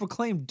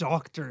self-proclaimed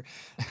doctor.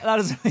 That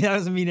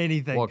doesn't mean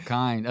anything. What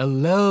kind? A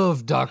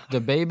love doctor,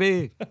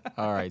 baby.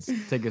 All right,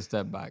 take a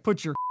step back.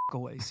 Put your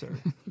away, sir.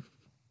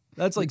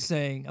 That's like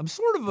saying I'm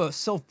sort of a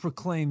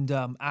self-proclaimed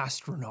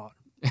astronaut.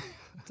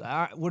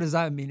 What does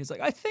that mean? It's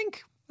like I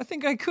think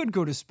I could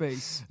go to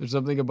space. There's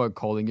something about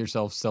calling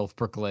yourself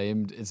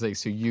self-proclaimed. It's like,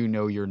 so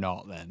you're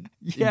not then.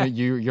 Yeah.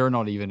 You're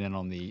not even in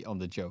on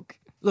the joke.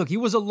 Look, he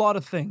was a lot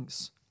of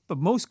things, but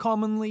most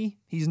commonly,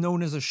 he's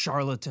known as a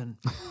charlatan.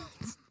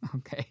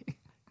 Okay.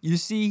 You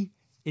see,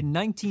 in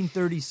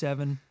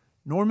 1937,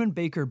 Norman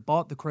Baker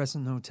bought the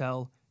Crescent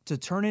Hotel to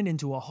turn it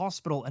into a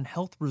hospital and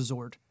health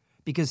resort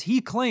because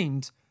he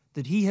claimed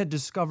that he had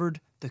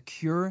discovered the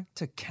cure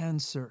to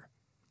cancer.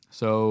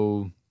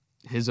 So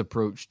his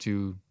approach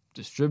to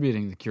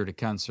distributing the cure to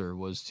cancer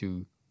was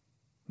to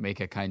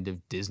make a kind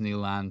of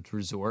Disneyland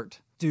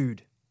resort.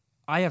 Dude,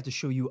 I have to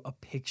show you a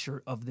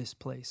picture of this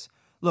place.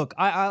 Look,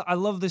 I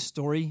love this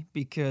story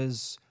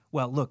because,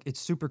 well, look, it's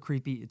super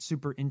creepy. It's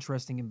super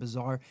interesting and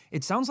bizarre.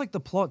 It sounds like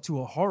the plot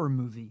to a horror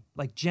movie.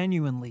 Like,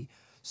 genuinely,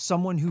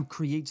 someone who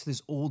creates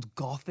this old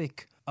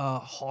gothic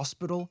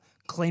hospital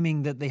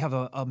claiming that they have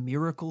a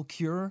miracle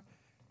cure.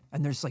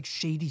 And there's like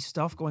shady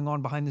stuff going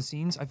on behind the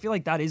scenes. I feel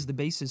like that is the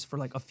basis for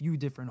like a few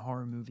different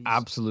horror movies.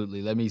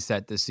 Absolutely. Let me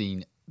set the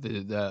scene.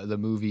 The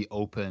movie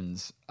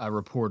opens. A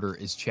reporter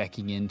is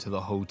checking into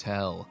the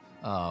hotel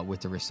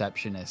with the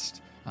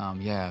receptionist.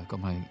 Yeah, I've got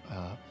my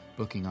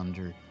booking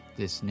under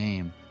this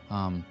name.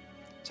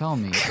 Tell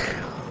me.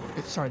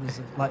 Sorry, there's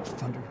a light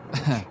thunder.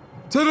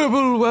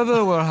 Terrible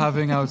weather we're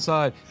having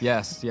outside.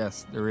 Yes,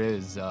 there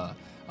is.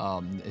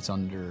 It's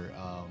under.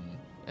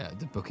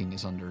 The booking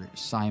is under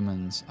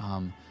Simon's.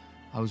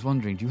 I was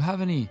wondering, do you have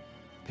any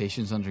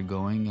patients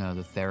undergoing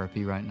the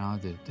therapy right now,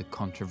 the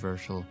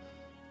controversial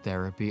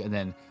therapy? And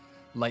then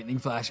lightning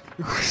flash.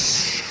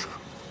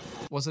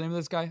 What's the name of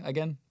this guy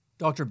again?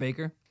 Dr.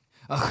 Baker.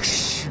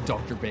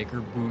 Dr.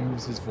 Baker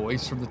booms his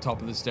voice from the top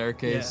of the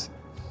staircase.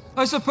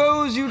 Yeah. I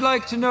suppose you'd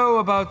like to know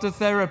about the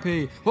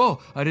therapy. Whoa,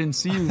 I didn't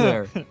see you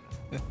there.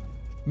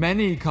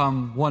 Many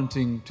come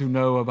wanting to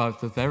know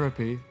about the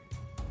therapy.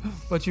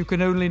 But you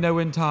can only know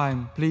in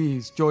time.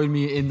 Please join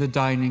me in the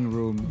dining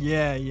room.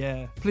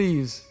 Yeah.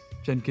 Please,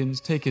 Jenkins,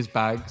 take his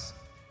bags.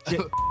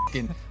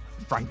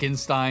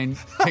 Frankenstein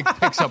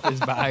picks up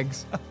his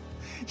bags.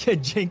 Yeah,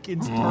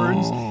 Jenkins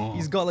turns.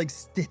 He's got like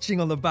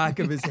stitching on the back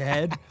of his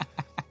head.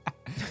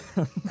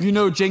 You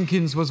know,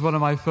 Jenkins was one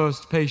of my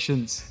first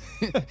patients.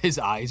 His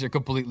eyes are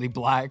completely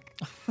black.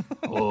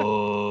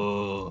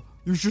 Oh.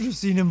 You should have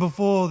seen him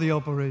before the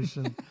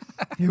operation.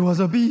 He was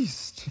a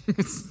beast.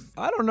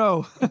 I don't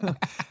know.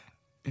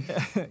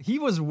 He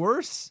was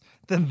worse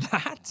than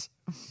that.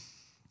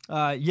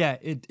 Yeah,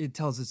 it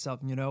tells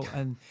itself, you know.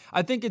 And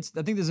I think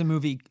there's a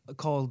movie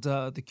called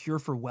The Cure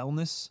for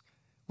Wellness,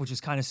 which is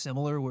kind of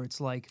similar, where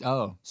it's like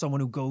someone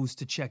who goes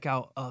to check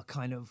out a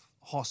kind of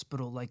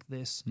hospital like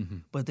this,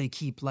 but they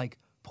keep like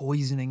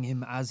poisoning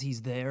him as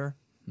he's there.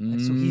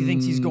 And so he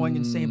thinks he's going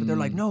insane, but they're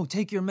like, no,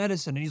 take your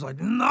medicine. And he's like,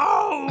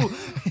 no!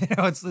 You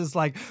know, it's this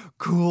like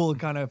cool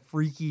kind of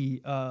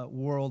freaky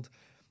world.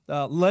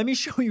 Let me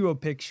show you a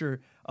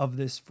picture of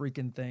this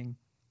freaking thing.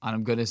 And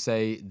I'm going to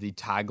say the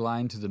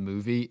tagline to the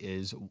movie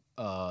is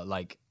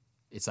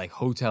it's like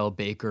Hotel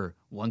Baker.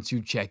 Once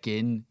you check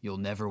in, you'll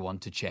never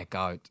want to check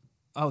out.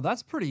 Oh,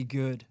 that's pretty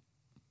good.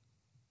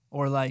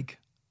 Or like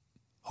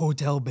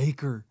Hotel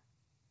Baker.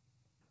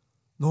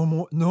 No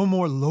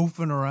more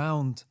loafing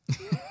around.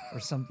 Or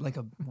something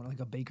more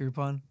like a baker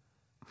pun.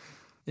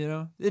 You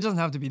know? It doesn't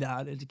have to be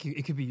that.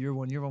 It could be your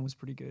one. Your one was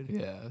pretty good.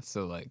 Yeah,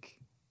 so like,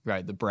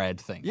 right, the bread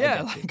thing.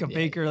 Yeah, like a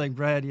baker, like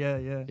bread. Yeah.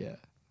 Yeah.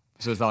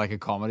 So is that like a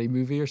comedy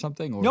movie or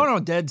something? Or? No,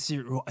 dead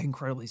serious.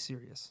 Incredibly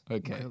serious.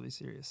 Okay. Incredibly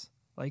serious.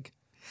 Like,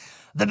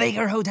 the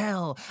Baker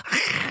Hotel.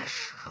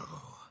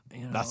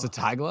 You know? That's the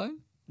tagline?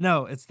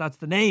 No, that's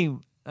the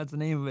name. That's the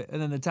name of it.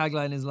 And then the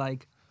tagline is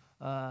like,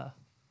 you're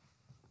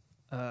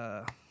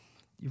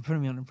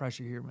putting me under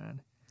pressure here,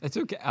 man. It's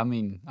okay. I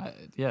mean,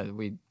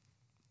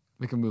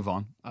 we can move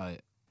on.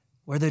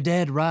 Where the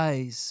dead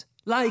rise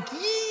like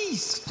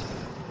yeast.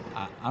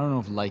 I don't know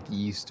if like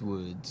yeast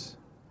would.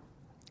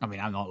 I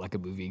mean, I'm not like a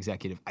movie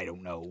executive. I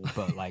don't know,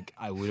 but like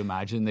I would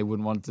imagine they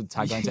wouldn't want the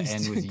tagline to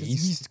end with 'cause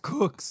yeast. Yeast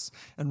cooks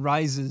and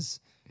rises.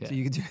 Yeah. So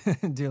you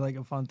could do like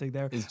a fun thing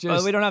there. It's But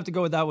just- we don't have to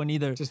go with that one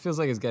either. It just feels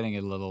like it's getting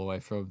a little away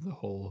from the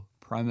whole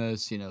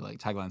premise. You know, like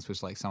tagline's supposed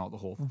to like sum up the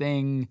whole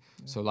thing.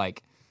 So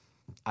like,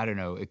 I don't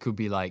know. It could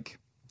be like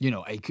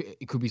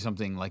it could be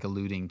something like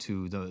alluding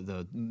to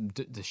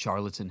the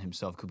charlatan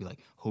himself. Could be like,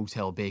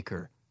 Hotel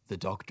Baker, the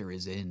doctor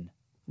is in.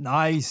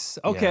 Nice.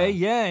 Okay.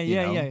 Yeah. You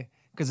know?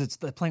 Because it's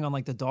playing on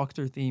like the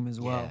doctor theme as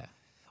well. Yeah.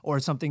 Or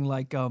something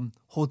like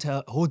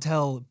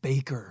Hotel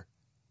Baker,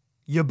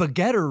 you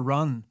begetter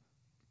run.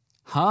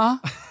 Huh?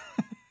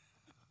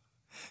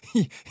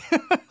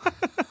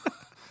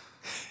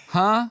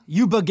 Huh?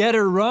 You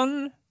begetter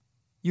run.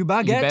 You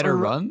baguette. You better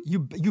run? You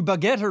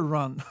baguette or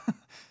run.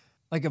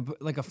 like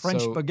a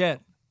French So- baguette.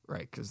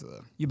 Right, because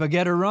of You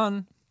baguette or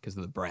run.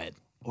 the bread.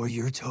 Or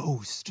your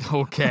toast.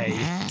 Okay.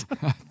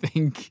 I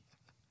think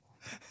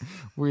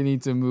we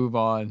need to move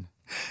on.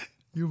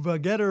 You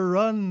baguette or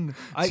run.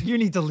 You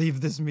need to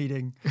leave this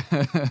meeting.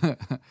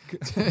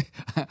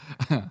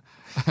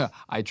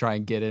 I try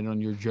and get in on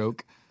your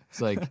joke.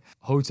 It's like,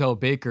 Hotel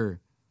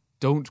Baker,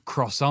 don't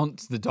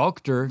croissant the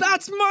doctor.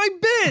 That's my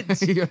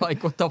bit. You're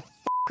like, what the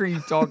are you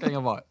talking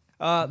about?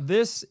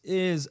 This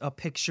is a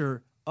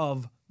picture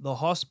of the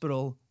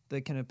hospital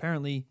that can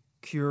apparently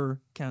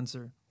cure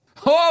cancer.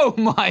 Oh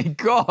my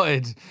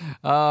God.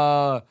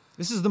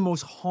 This is the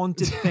most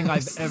haunted thing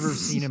I've ever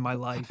seen in my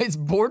life. It's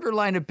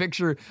borderline a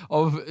picture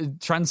of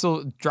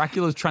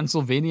Dracula's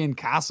Transylvanian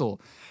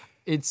castle.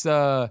 It's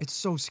so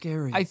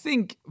scary. I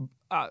think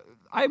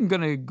I'm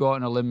going to go out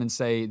on a limb and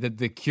say that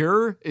the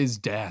cure is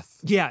death.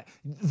 Yeah,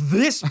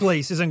 this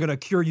place isn't going to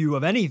cure you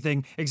of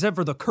anything except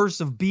for the curse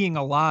of being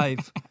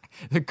alive.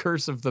 The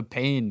curse of the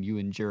pain you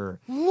endure.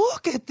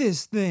 Look at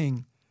this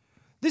thing.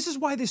 This is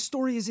why this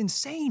story is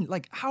insane.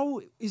 Like,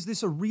 how is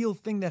this a real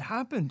thing that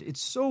happened?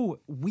 It's so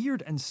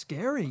weird and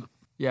scary.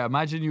 Yeah,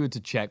 imagine you had to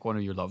check one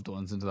of your loved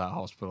ones into that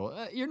hospital.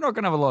 You're not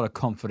going to have a lot of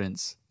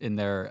confidence in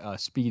their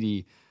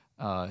speedy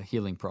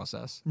healing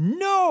process.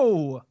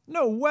 No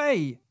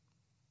way.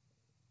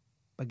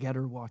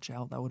 Baguette, watch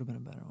out. That would have been a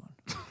better one.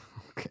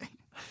 Okay.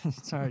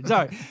 Sorry.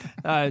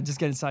 Just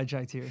getting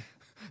sidetracked here.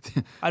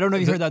 I don't know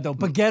if you heard that, though.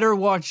 Baguette,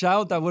 watch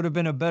out. That would have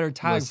been a better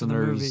tag for the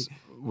movie. Listeners,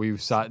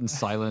 we've sat in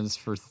silence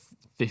for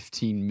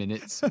 15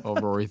 minutes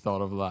over Rory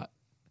thought of that.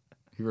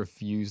 He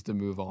refused to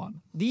move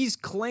on. These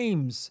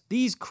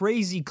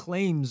crazy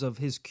claims of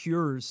his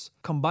cures,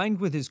 combined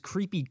with his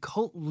creepy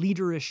cult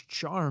leaderish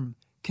charm,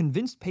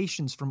 convinced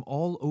patients from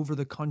all over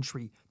the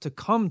country to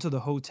come to the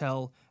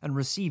hotel and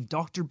receive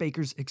Dr.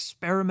 Baker's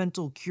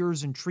experimental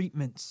cures and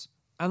treatments.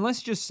 And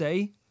let's just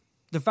say,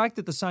 the fact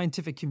that the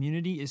scientific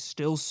community is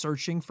still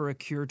searching for a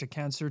cure to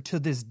cancer to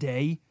this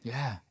day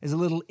is a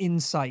little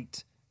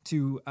insight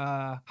to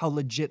how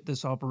legit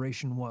this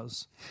operation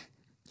was.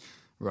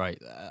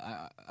 Right.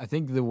 I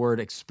think the word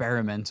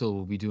experimental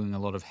will be doing a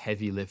lot of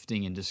heavy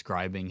lifting in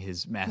describing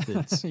his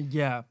methods.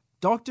 Yeah.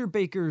 Dr.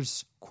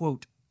 Baker's,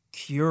 quote,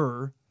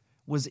 cure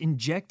was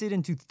injected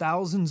into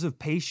thousands of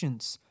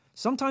patients,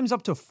 sometimes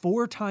up to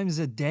 4 times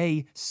a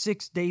day,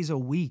 6 days a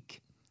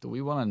week. Do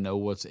we want to know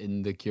what's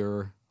in the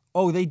cure?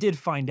 Oh, they did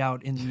find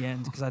out in the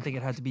end because I think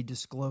it had to be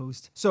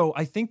disclosed. So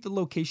I think the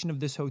location of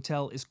this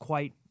hotel is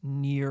quite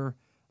near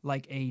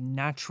like a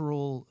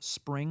natural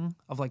spring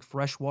of like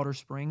freshwater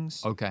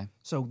springs. Okay.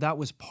 So that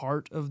was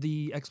part of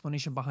the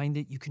explanation behind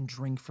it. You can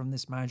drink from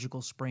this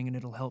magical spring and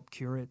it'll help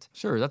cure it.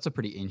 Sure, that's a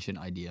pretty ancient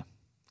idea,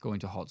 going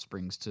to hot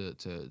springs to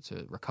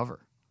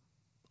recover.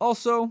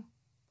 Also,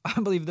 I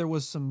believe there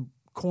was some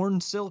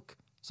corn silk,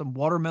 some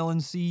watermelon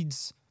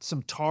seeds,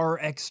 some tar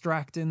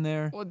extract in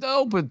there. Well,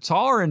 don't put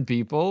tar in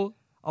people.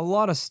 A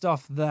lot of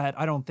stuff that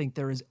I don't think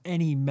there is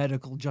any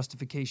medical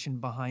justification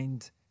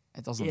behind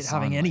It doesn't it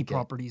sound having any like it.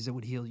 properties that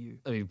would heal you.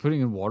 I mean,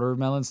 putting in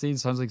watermelon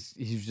seeds sounds like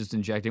he's just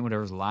injecting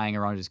whatever's lying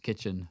around his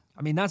kitchen.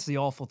 I mean, that's the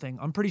awful thing.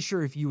 I'm pretty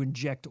sure if you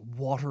inject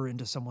water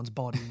into someone's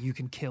body, you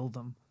can kill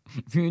them.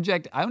 If you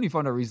inject, I only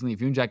found out recently,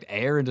 if you inject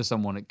air into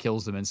someone, it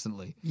kills them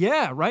instantly.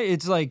 Yeah, right?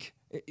 It's like,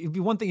 it'd be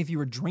one thing if you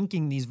were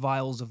drinking these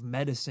vials of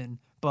medicine,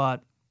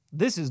 but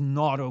this is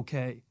not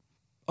okay.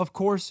 Of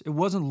course, it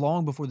wasn't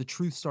long before the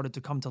truth started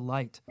to come to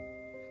light.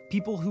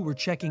 People who were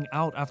checking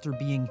out after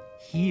being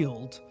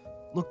healed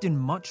looked in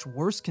much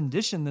worse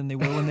condition than they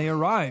were when they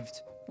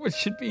arrived. Which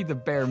should be the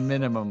bare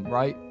minimum,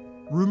 right?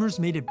 Rumors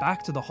made it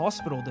back to the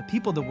hospital that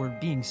people that were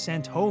being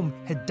sent home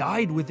had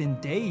died within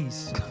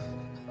days.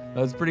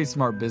 That's pretty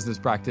smart business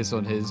practice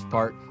on his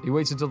part. He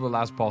waits until the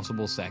last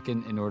possible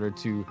second in order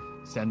to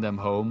send them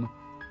home,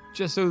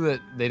 just so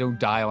that they don't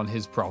die on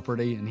his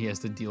property and he has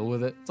to deal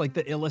with it. It's like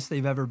the illest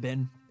they've ever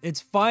been.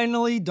 It's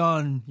finally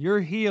done.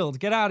 You're healed.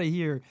 Get out of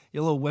here,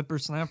 you little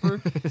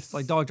whippersnapper. It's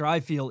like, doctor,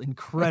 I feel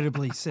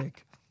incredibly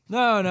sick.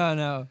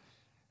 No.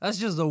 That's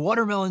just the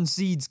watermelon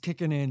seeds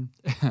kicking in.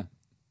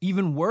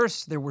 Even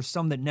worse, there were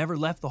some that never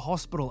left the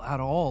hospital at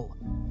all.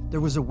 There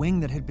was a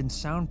wing that had been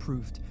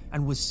soundproofed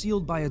and was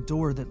sealed by a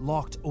door that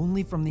locked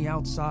only from the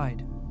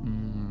outside.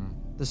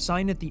 The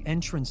sign at the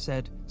entrance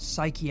said,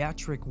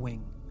 psychiatric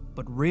wing,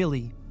 but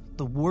really,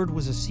 the ward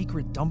was a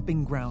secret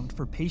dumping ground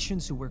for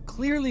patients who were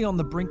clearly on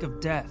the brink of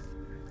death.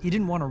 He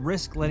didn't want to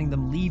risk letting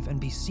them leave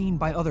and be seen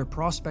by other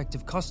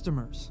prospective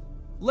customers.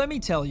 Let me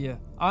tell you,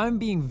 I'm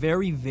being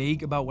very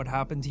vague about what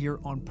happened here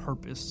on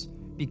purpose,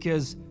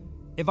 because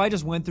If I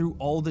just went through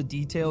all the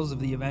details of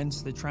the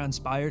events that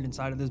transpired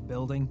inside of this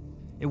building,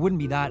 it wouldn't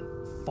be that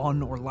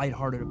fun or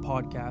lighthearted a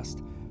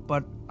podcast.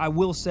 But I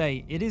will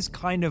say, it is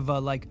kind of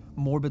a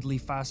morbidly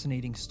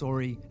fascinating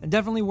story, and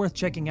definitely worth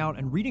checking out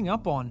and reading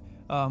up on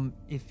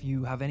if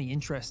you have any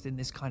interest in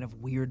this kind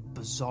of weird,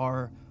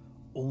 bizarre,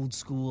 old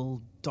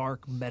school,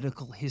 dark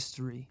medical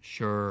history.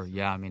 Sure,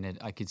 yeah, I mean,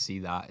 I could see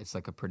that. It's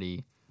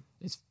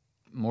it's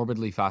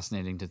morbidly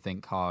fascinating to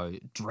think how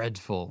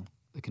dreadful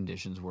the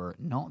conditions were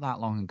not that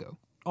long ago.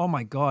 Oh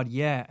my God,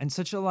 yeah, and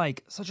such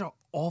a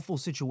awful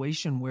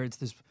situation where it's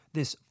this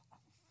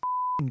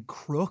f***ing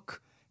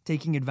crook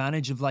taking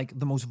advantage of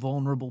the most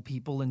vulnerable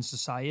people in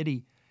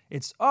society.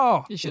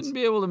 You shouldn't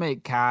be able to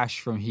make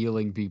cash from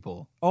healing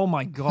people. Oh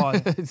my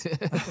God.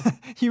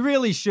 You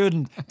really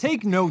shouldn't.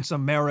 Take notes,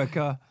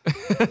 America.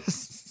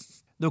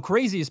 The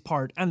craziest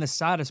part, and the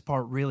saddest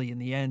part really in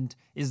the end,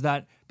 is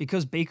that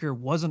because Baker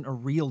wasn't a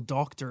real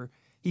doctor,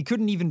 he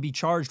couldn't even be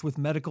charged with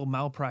medical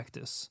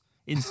malpractice.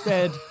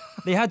 Instead,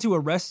 they had to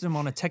arrest him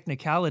on a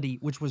technicality,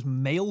 which was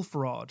mail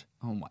fraud.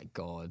 Oh my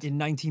God. In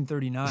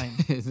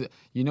 1939.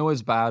 You know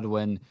it's bad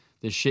when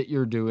the shit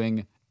you're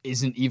doing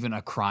isn't even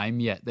a crime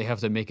yet. They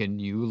have to make a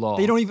new law.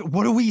 They don't even...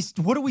 What do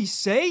we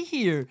say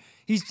here?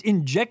 He's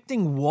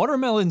injecting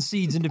watermelon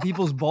seeds into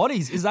people's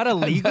bodies. Is that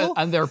illegal?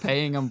 And they're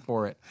paying him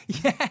for it.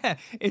 Yeah,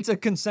 it's a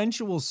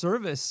consensual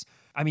service.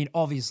 I mean,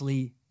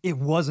 obviously, it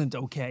wasn't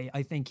okay.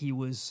 I think he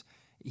was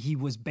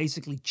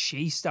basically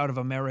chased out of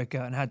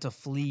America and had to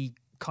flee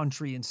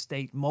country and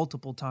state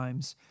multiple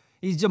times.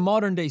 He's a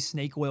modern-day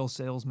snake oil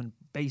salesman,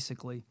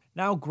 basically.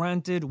 Now,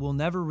 granted, we'll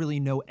never really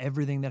know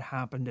everything that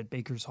happened at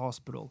Baker's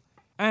Hospital.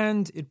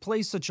 And it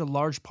plays such a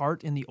large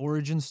part in the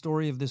origin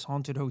story of this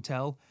haunted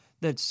hotel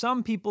that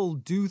some people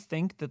do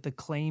think that the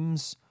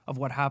claims of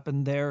what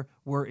happened there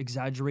were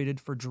exaggerated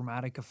for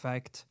dramatic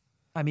effect.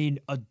 I mean,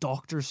 a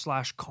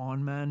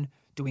doctor/con man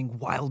doing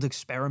wild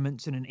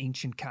experiments in an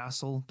ancient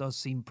castle does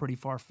seem pretty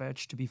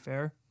far-fetched, to be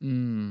fair.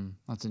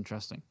 That's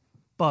interesting.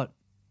 But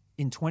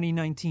in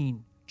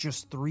 2019,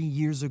 just 3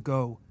 years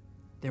ago,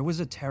 there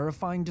was a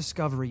terrifying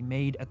discovery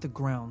made at the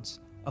grounds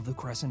of the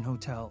Crescent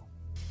Hotel.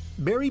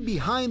 Buried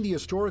behind the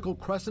historical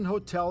Crescent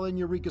Hotel in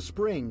Eureka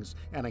Springs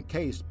and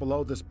encased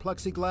below this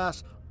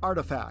plexiglass,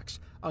 artifacts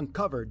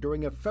uncovered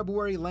during a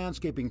February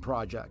landscaping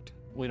project.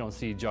 We don't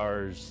see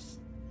jars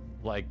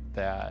like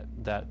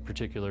that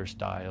particular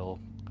style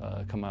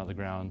come out of the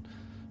ground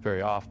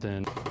very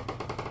often.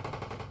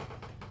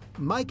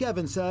 Mike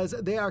Evans says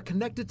they are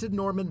connected to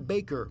Norman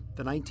Baker,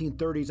 the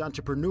 1930s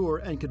entrepreneur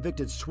and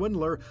convicted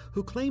swindler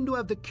who claimed to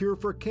have the cure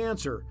for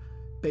cancer.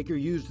 Baker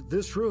used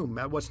this room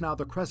at what's now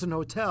the Crescent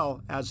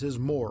Hotel as his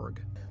morgue.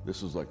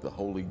 This is like the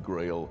holy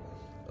grail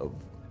of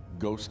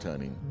ghost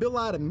hunting. Bill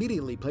Ladd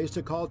immediately placed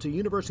a call to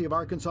University of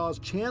Arkansas's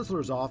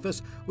Chancellor's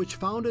office, which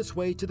found its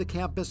way to the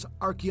campus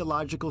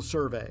archaeological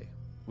survey.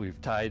 We've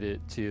tied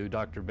it to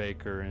Dr.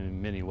 Baker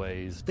in many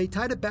ways. They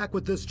tied it back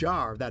with this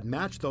jar that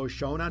matched those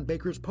shown on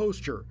Baker's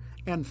poster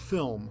and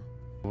film.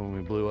 When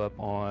we blew up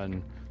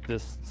on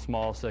this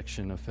small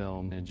section of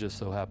film, it just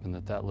so happened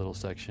that little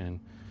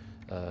section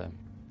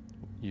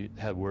you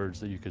had words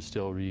that you could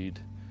still read,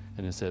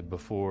 and it said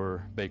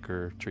before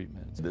Baker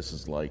treatment. This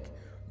is like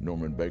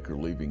Norman Baker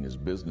leaving his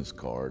business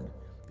card,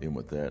 and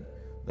with that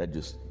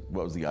just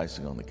was the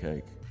icing on the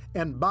cake.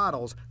 And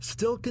bottles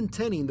still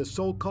containing the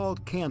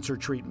so-called cancer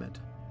treatment.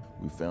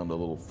 We found a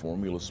little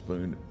formula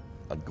spoon,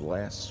 a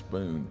glass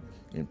spoon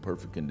in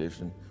perfect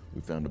condition.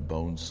 We found a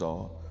bone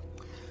saw.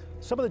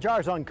 Some of the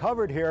jars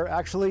uncovered here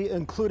actually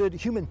included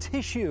human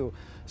tissue.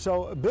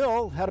 So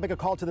Bill had to make a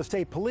call to the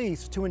state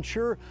police to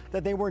ensure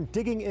that they weren't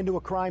digging into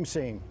a crime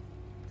scene.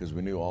 Because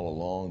we knew all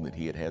along that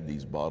he had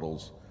these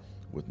bottles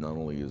with not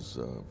only his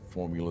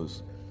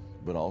formulas,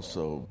 but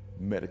also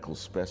medical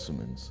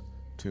specimens,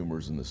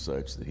 tumors and the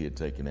such that he had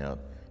taken out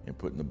and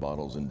put in the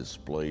bottles and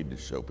displayed to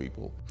show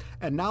people.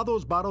 And now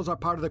those bottles are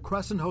part of the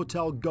Crescent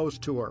Hotel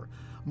Ghost Tour.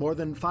 More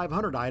than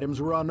 500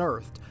 items were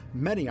unearthed.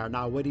 Many are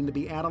now waiting to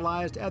be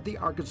analyzed at the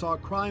Arkansas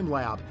Crime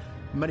Lab.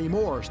 Many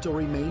more still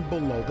remain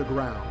below the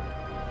ground.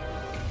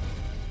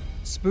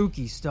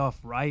 Spooky stuff,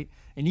 right?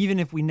 And even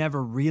if we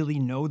never really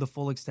know the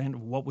full extent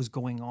of what was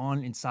going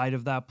on inside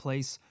of that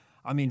place,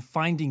 I mean,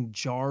 finding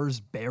jars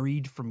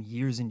buried from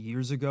years and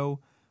years ago,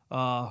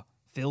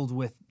 filled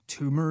with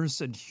tumors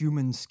and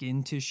human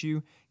skin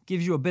tissue,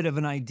 gives you a bit of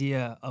an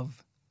idea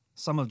of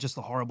some of just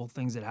the horrible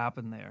things that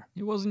happened there.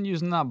 He wasn't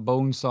using that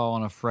bone saw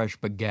on a fresh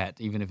baguette,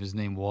 even if his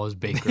name was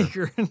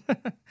Baker.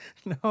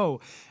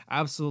 No,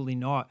 absolutely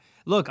not.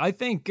 Look, I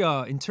think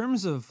in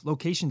terms of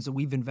locations that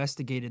we've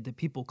investigated that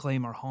people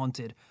claim are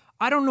haunted,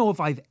 I don't know if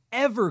I've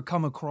ever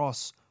come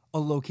across a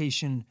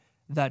location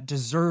that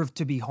deserved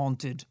to be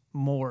haunted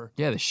more.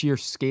 Yeah, the sheer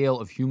scale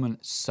of human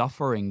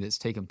suffering that's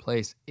taken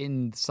place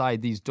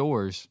inside these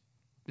doors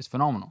is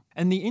phenomenal.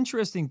 And the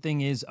interesting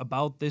thing is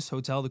about this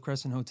hotel, the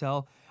Crescent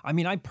Hotel, I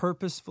mean, I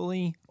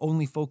purposefully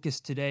only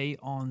focused today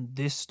on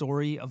this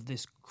story of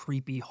this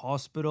creepy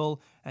hospital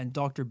and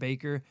Dr.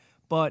 Baker,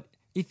 but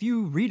if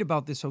you read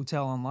about this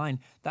hotel online,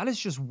 that is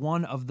just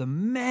one of the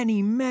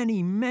many,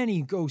 many,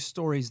 many ghost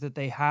stories that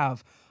they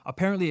have.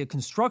 Apparently, a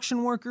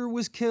construction worker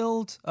was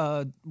killed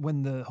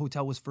when the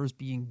hotel was first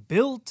being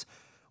built.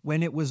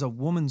 When it was a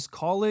woman's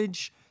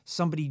college,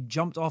 somebody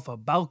jumped off a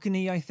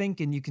balcony, I think,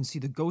 and you can see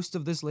the ghost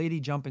of this lady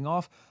jumping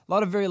off. A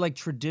lot of very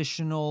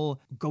traditional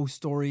ghost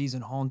stories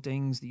and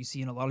hauntings that you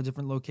see in a lot of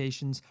different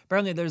locations.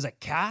 Apparently, there's a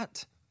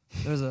cat.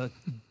 There's a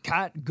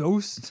cat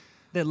ghost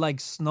that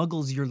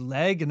snuggles your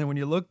leg, and then when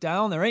you look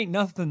down, there ain't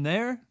nothing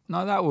there.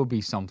 Now that would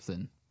be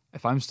something.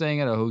 If I'm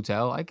staying at a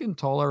hotel, I can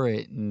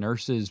tolerate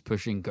nurses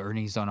pushing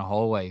gurneys down a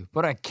hallway,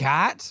 but a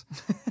cat?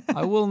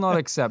 I will not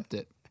accept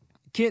it.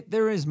 Kit,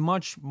 there is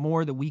much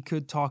more that we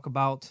could talk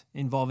about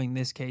involving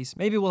this case.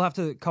 Maybe we'll have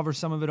to cover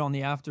some of it on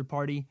the after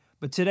party,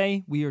 but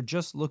today we are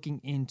just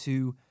looking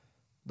into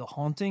the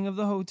haunting of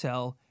the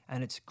hotel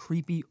and its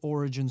creepy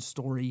origin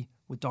story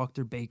with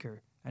Dr.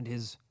 Baker and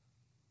his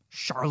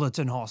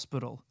charlatan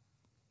hospital.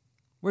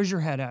 Where's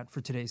your head at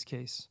for today's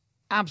case?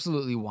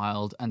 Absolutely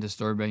wild and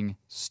disturbing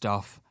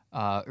stuff.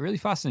 Really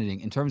fascinating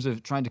in terms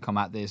of trying to come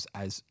at this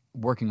as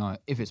working on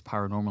if it's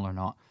paranormal or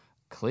not.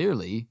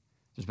 Clearly,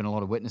 there's been a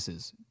lot of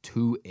witnesses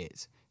to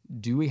it.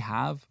 Do we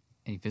have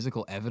any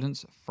physical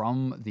evidence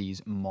from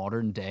these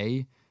modern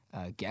day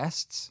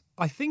guests?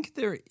 I think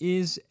there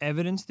is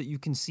evidence that you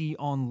can see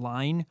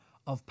online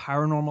of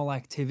paranormal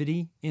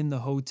activity in the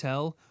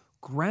hotel.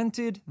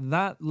 Granted,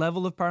 that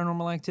level of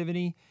paranormal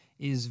activity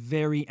is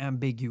very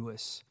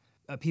ambiguous.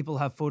 People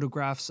have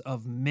photographs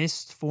of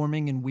mist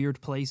forming in weird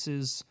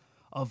places,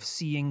 of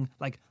seeing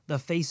the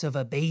face of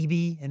a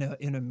baby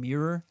in a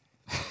mirror.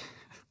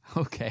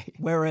 Okay.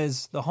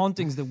 Whereas the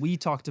hauntings that we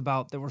talked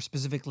about that were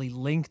specifically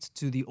linked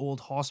to the old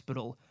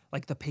hospital,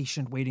 like the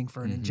patient waiting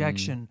for an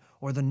injection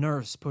or the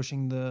nurse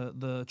pushing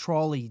the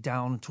trolley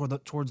down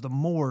towards the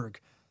morgue,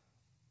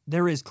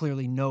 there is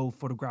clearly no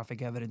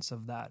photographic evidence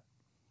of that.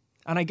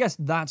 And I guess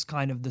that's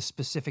kind of the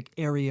specific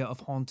area of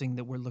haunting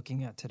that we're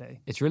looking at today.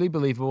 It's really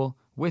believable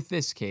with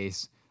this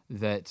case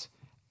that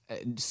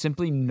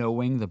simply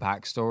knowing the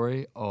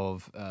backstory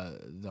of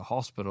the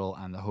hospital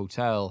and the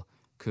hotel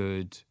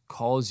could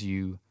cause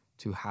you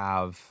to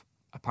have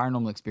a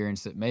paranormal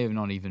experience that may have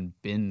not even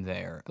been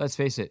there. Let's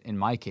face it, in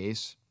my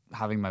case,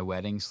 having my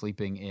wedding,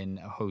 sleeping in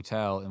a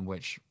hotel in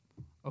which,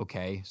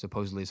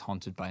 supposedly is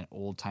haunted by an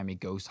old-timey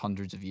ghost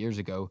hundreds of years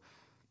ago,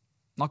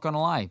 not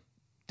gonna lie,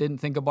 didn't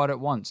think about it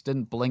once,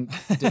 didn't blink,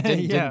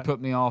 didn't put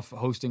me off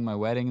hosting my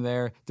wedding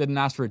there, didn't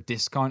ask for a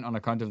discount on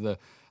account of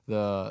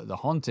the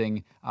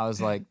haunting. I was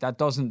like, that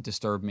doesn't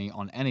disturb me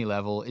on any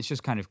level. It's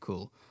just kind of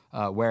cool.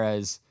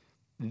 Whereas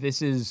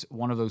this is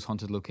one of those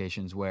haunted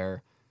locations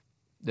where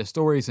the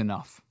story's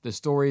enough. The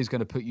story is going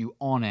to put you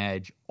on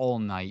edge all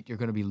night. You're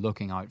going to be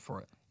looking out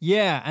for it.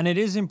 Yeah, and it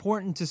is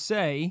important to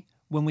say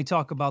when we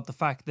talk about the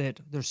fact that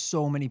there's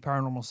so many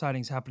paranormal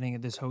sightings happening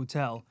at this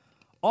hotel.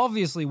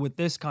 Obviously, with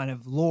this kind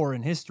of lore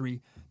and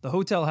history, the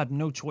hotel had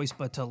no choice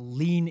but to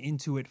lean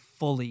into it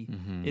fully.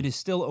 Mm-hmm. It is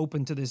still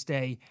open to this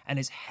day and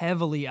is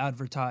heavily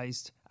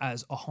advertised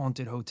as a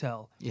haunted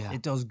hotel. Yeah.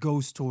 It does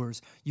ghost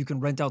tours. You can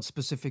rent out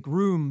specific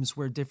rooms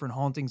where different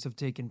hauntings have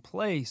taken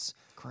place.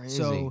 Crazy.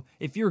 So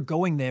if you're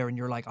going there and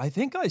you're like, I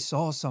think I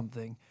saw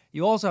something,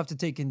 you also have to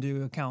take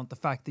into account the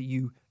fact that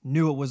you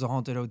knew it was a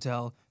haunted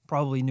hotel,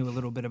 probably knew a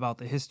little bit about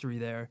the history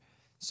there.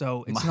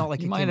 So it's not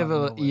like you might have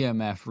an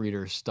EMF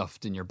reader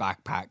stuffed in your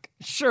backpack.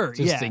 Sure,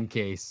 just in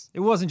case. It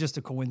wasn't just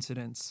a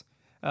coincidence.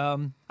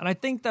 And I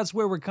think that's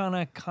where we're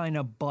kind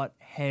of butt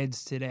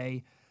heads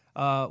today.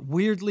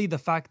 Weirdly, the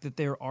fact that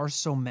there are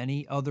so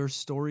many other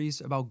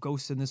stories about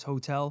ghosts in this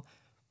hotel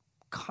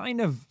kind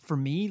of, for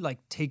me,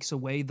 takes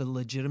away the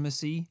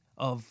legitimacy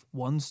of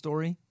one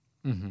story.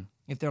 Mm-hmm.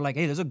 If they're like,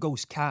 hey, there's a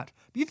ghost cat.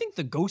 Do you think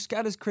the ghost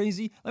cat is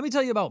crazy? Let me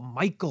tell you about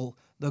Michael,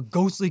 the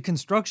ghostly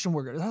construction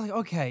worker. They're like,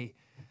 okay.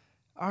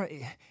 All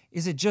right.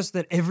 Is it just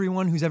that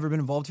everyone who's ever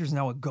been involved here is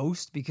now a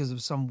ghost because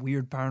of some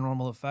weird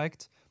paranormal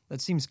effect? That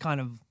seems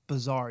kind of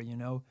bizarre, you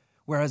know?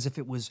 Whereas if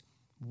it was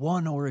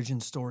one origin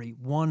story,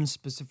 one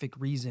specific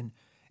reason,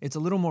 it's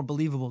a little more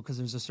believable because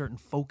there's a certain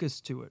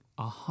focus to it.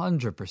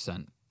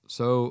 100%.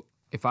 So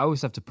if I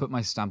always have to put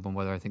my stamp on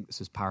whether I think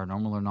this is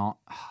paranormal or not,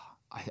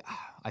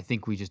 I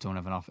think we just don't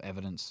have enough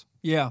evidence.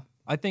 Yeah,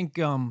 I think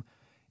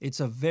it's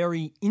a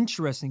very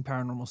interesting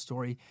paranormal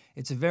story.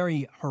 It's a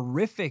very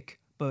horrific,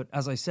 but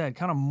as I said,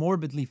 kind of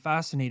morbidly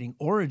fascinating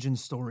origin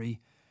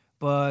story,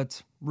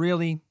 but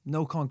really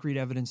no concrete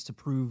evidence to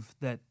prove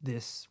that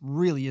this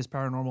really is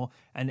paranormal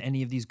and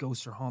any of these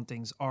ghosts or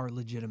hauntings are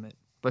legitimate.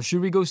 But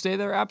should we go stay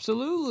there?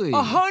 Absolutely.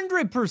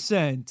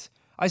 100%.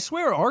 I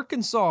swear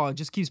Arkansas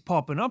just keeps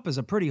popping up as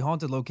a pretty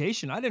haunted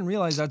location. I didn't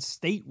realize that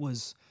state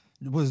was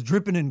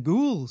dripping in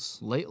ghouls.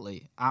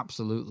 Lately,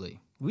 absolutely.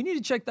 We need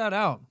to check that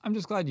out. I'm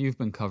just glad you've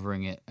been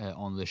covering it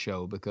on the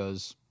show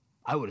because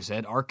I would have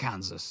said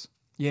Arkansas.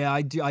 Yeah,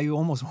 I do. I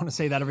almost want to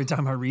say that every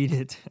time I read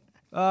it.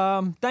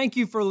 Thank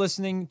you for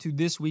listening to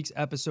this week's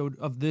episode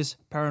of This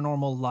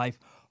Paranormal Life.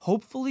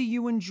 Hopefully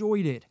you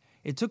enjoyed it.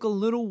 It took a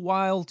little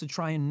while to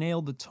try and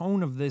nail the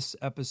tone of this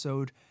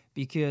episode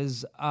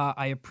because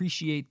I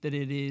appreciate that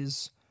it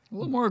is A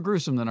little more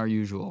gruesome than our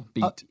usual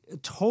beat.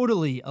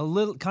 totally a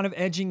little kind of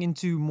edging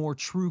into more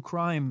true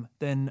crime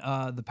than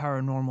the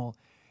paranormal.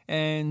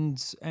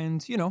 And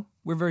you know,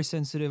 we're very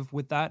sensitive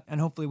with that, and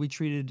hopefully we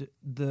treated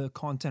the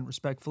content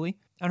respectfully,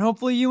 and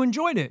hopefully you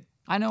enjoyed it.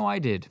 I know I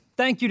did.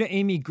 Thank you to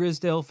Amy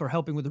Grisdale for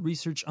helping with the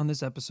research on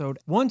this episode.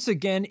 Once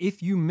again,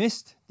 if you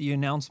missed the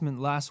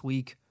announcement last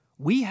week,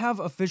 we have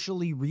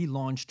officially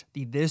relaunched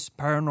the This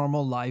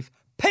Paranormal Life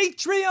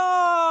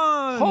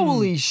Patreon!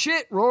 Holy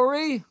shit,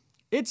 Rory!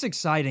 It's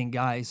exciting,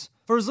 guys.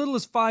 For as little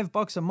as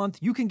 $5 a month,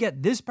 you can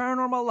get This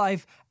Paranormal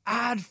Life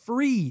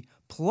ad-free,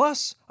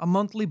 plus a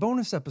monthly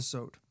bonus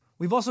episode.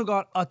 We've also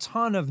got a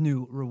ton of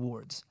new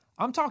rewards.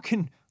 I'm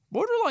talking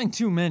borderline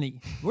too many.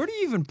 Where do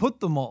you even put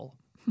them all?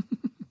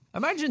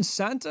 Imagine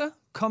Santa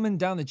coming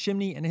down the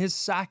chimney and his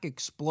sack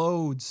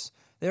explodes.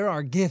 There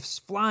are gifts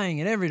flying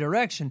in every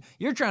direction.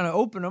 You're trying to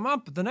open them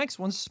up, but the next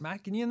one's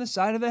smacking you in the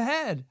side of the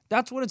head.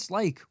 That's what it's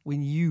like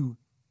when you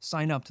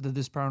sign up to the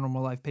This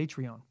Paranormal Life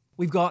Patreon.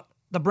 We've got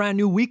the brand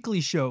new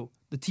weekly show,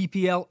 the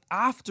TPL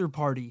After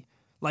Party,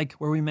 like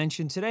where we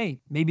mentioned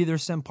today. Maybe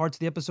there's some parts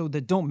of the episode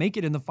that don't make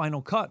it in the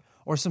final cut,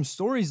 or some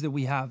stories that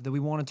we have that we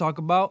want to talk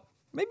about,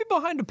 maybe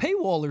behind a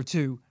paywall or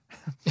two.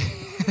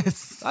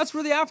 That's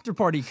where the after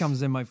party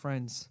comes in, my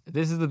friends.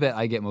 This is the bit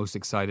I get most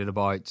excited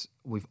about.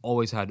 We've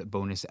always had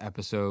bonus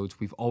episodes.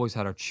 We've always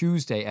had our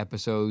Tuesday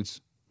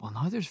episodes. Well,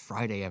 now there's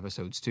Friday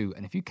episodes too.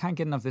 And if you can't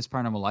get enough This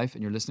Paranormal Life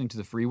and you're listening to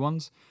the free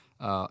ones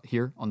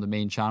here on the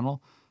main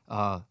channel,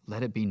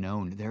 let it be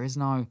known. There is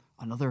now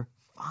another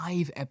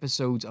 5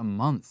 episodes a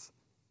month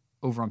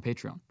over on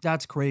Patreon.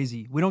 That's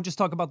crazy. We don't just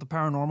talk about the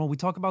paranormal. We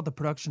talk about the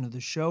production of the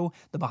show,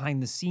 the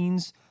behind the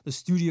scenes, the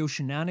studio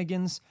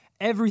shenanigans,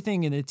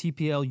 everything in the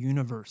TPL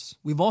universe.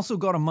 We've also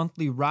got a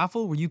monthly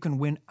raffle where you can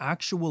win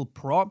actual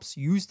props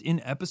used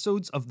in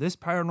episodes of This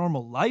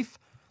Paranormal Life,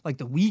 like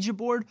the Ouija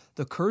board,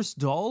 the cursed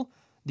doll,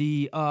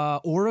 the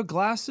aura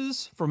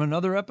glasses from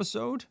another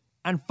episode.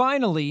 And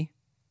finally,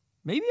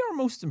 maybe our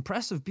most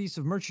impressive piece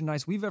of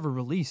merchandise we've ever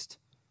released.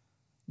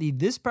 The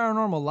This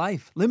Paranormal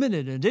Life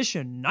limited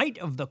edition Night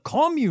of the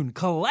Commune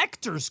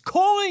collector's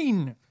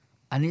coin.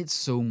 And it's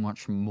so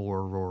much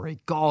more, Rory.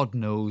 God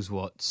knows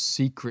what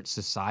secret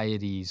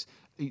societies,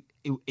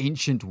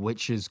 ancient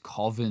witches'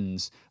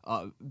 covens,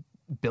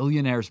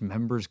 billionaires'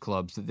 members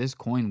clubs that this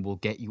coin will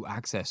get you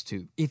access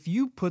to. If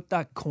you put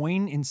that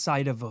coin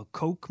inside of a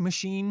Coke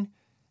machine,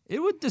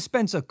 it would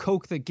dispense a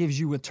Coke that gives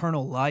you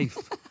eternal life.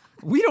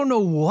 We don't know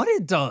what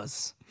it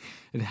does.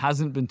 It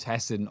hasn't been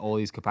tested in all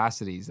these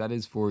capacities. That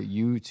is for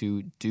you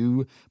to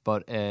do,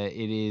 but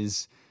it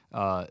is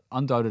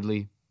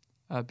undoubtedly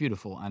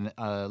beautiful and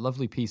a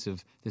lovely piece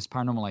of this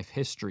Paranormal Life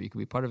history. You could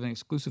be part of an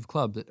exclusive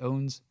club that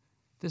owns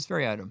this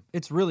very item.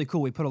 It's really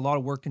cool. We put a lot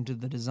of work into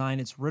the design.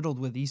 It's riddled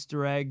with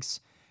Easter eggs.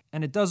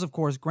 And it does, of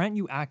course, grant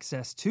you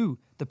access to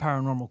the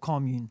Paranormal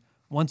Commune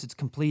once it's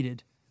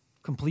completed.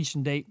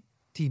 Completion date,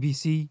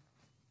 TBC.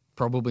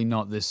 Probably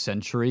not this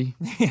century.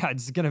 Yeah,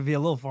 it's going to be a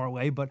little far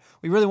away, but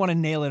we really want to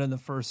nail it in the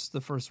first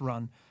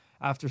run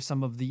after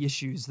some of the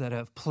issues that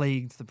have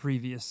plagued the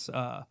previous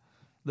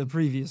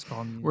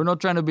commune. We're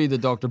not trying to be the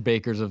Dr.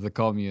 Bakers of the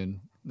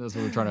commune. That's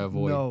what we're trying to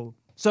avoid. No.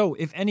 So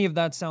if any of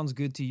that sounds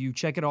good to you,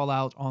 check it all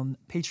out on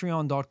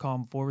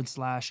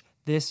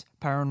patreon.com/This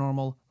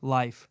Paranormal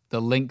Life.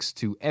 The links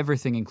to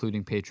everything,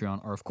 including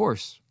Patreon, are, of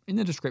course, in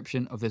the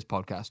description of this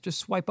podcast. Just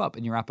swipe up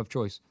in your app of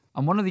choice.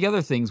 And one of the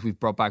other things we've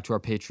brought back to our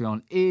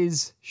Patreon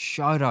is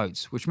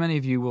shoutouts, which many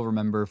of you will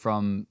remember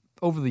from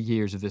over the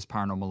years of This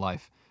Paranormal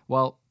Life.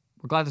 Well,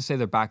 we're glad to say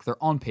they're back. They're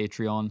on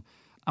Patreon.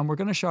 And we're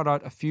going to shout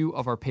out a few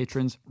of our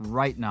patrons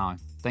right now.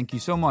 Thank you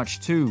so much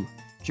to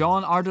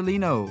John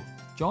Ardolino.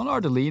 John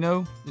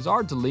Ardolino is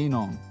hard to lean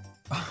on.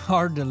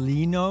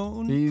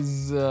 Ardolino?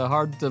 He's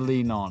hard to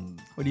lean on.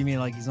 What do you mean?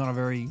 Like he's not a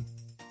very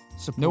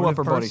supportive No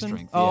upper body person?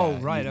 strength. Oh, yeah.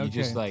 right, You okay.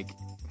 just like,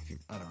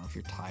 I don't know, if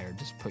you're tired,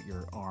 just put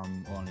your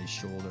arm on his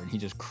shoulder and he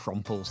just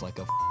crumples like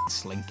a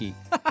slinky.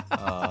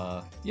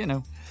 You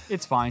know,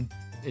 it's fine.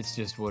 It's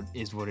just what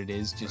it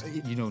is. Just,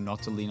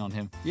 not to lean on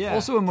him. Yeah.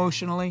 Also,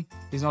 emotionally,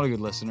 he's not a good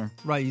listener.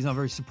 Right, he's not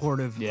very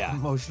supportive Yeah.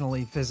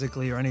 emotionally,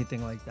 physically, or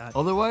anything like that.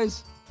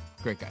 Otherwise,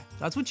 great guy.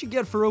 That's what you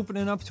get for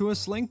opening up to a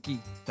slinky.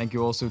 Thank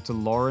you also to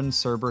Lauren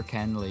Serber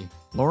Kenley.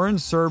 Lauren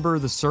Serber,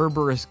 the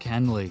Cerberus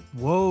Kenley.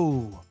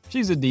 Whoa.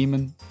 She's a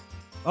demon.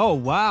 Oh,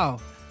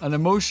 wow. And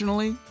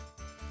emotionally,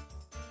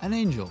 an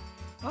angel.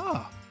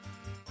 Oh,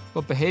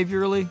 But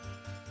behaviorally,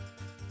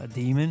 a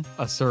demon?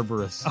 a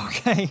Cerberus.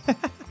 Okay.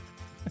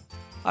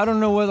 I don't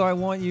know whether I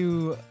want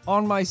you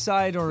on my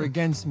side or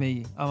against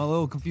me. I'm a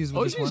little confused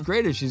with Oh, this she's one.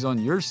 great if she's on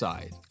your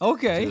side.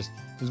 Okay.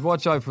 Just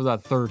watch out for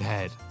that third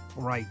head.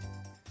 Right.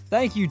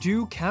 Thank you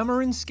to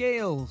Cameron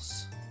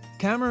Scales.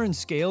 Cameron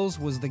Scales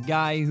was the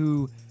guy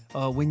who,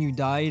 when you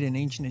died in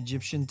ancient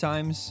Egyptian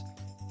times,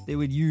 they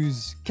would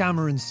use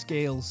Cameron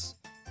Scales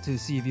to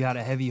see if you had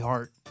a heavy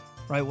heart.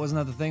 Right? Wasn't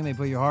that the thing? They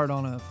put your heart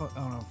on a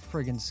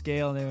friggin'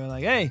 scale and they were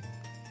like, hey,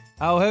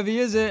 how heavy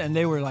is it? And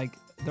they were like,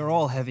 they're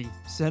all heavy.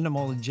 Send them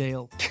all to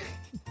jail.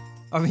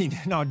 I mean,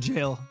 not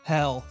jail,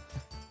 hell.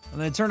 And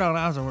then it turned out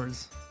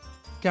afterwards,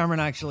 Cameron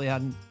actually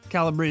hadn't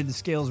calibrated the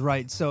scales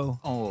right, so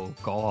Oh,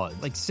 God.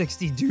 like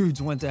 60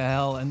 dudes went to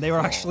hell, and they were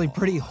actually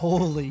pretty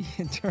holy,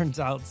 it turns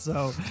out,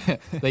 so...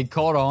 They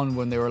caught on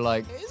when they were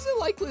like, is it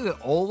likely that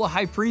all the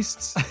high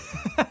priests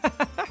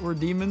were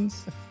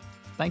demons?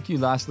 Thank you,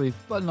 lastly,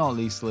 but not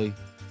leastly,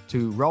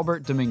 to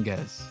Robert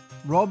Dominguez.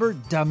 Robert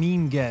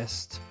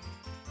Dominguez.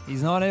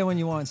 He's not anyone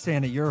you want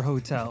staying at your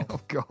hotel. Oh,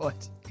 God.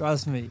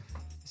 Trust me.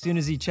 As soon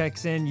as he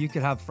checks in, you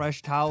could have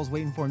fresh towels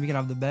waiting for him. You can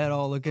have the bed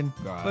all looking.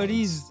 Right. But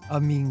he's a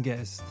mean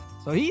guest.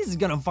 So he's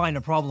going to find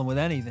a problem with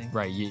anything.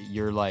 Right,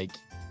 you're like,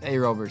 hey,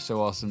 Robert,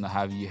 so awesome to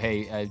have you.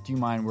 Hey, do you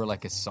mind, we're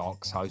like a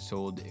socks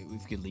household, if you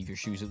could leave your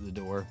shoes at the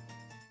door?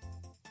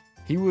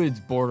 He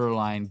would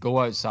borderline go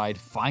outside,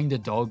 find a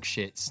dog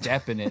shit,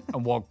 step in it,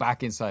 and walk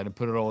back inside and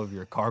put it all over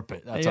your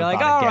carpet. That's You're how like,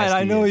 bad a all right, guest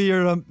I he know is."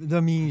 you're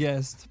the mean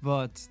guest,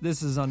 but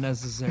this is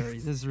unnecessary.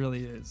 This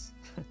really is.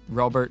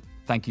 Robert,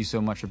 thank you so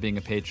much for being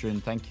a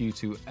patron. Thank you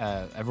to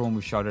everyone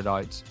we've shouted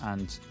out,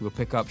 and we'll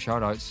pick up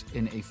shout outs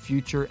in a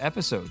future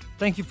episode.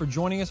 Thank you for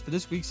joining us for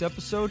this week's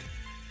episode.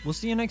 We'll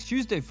see you next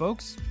Tuesday,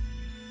 folks.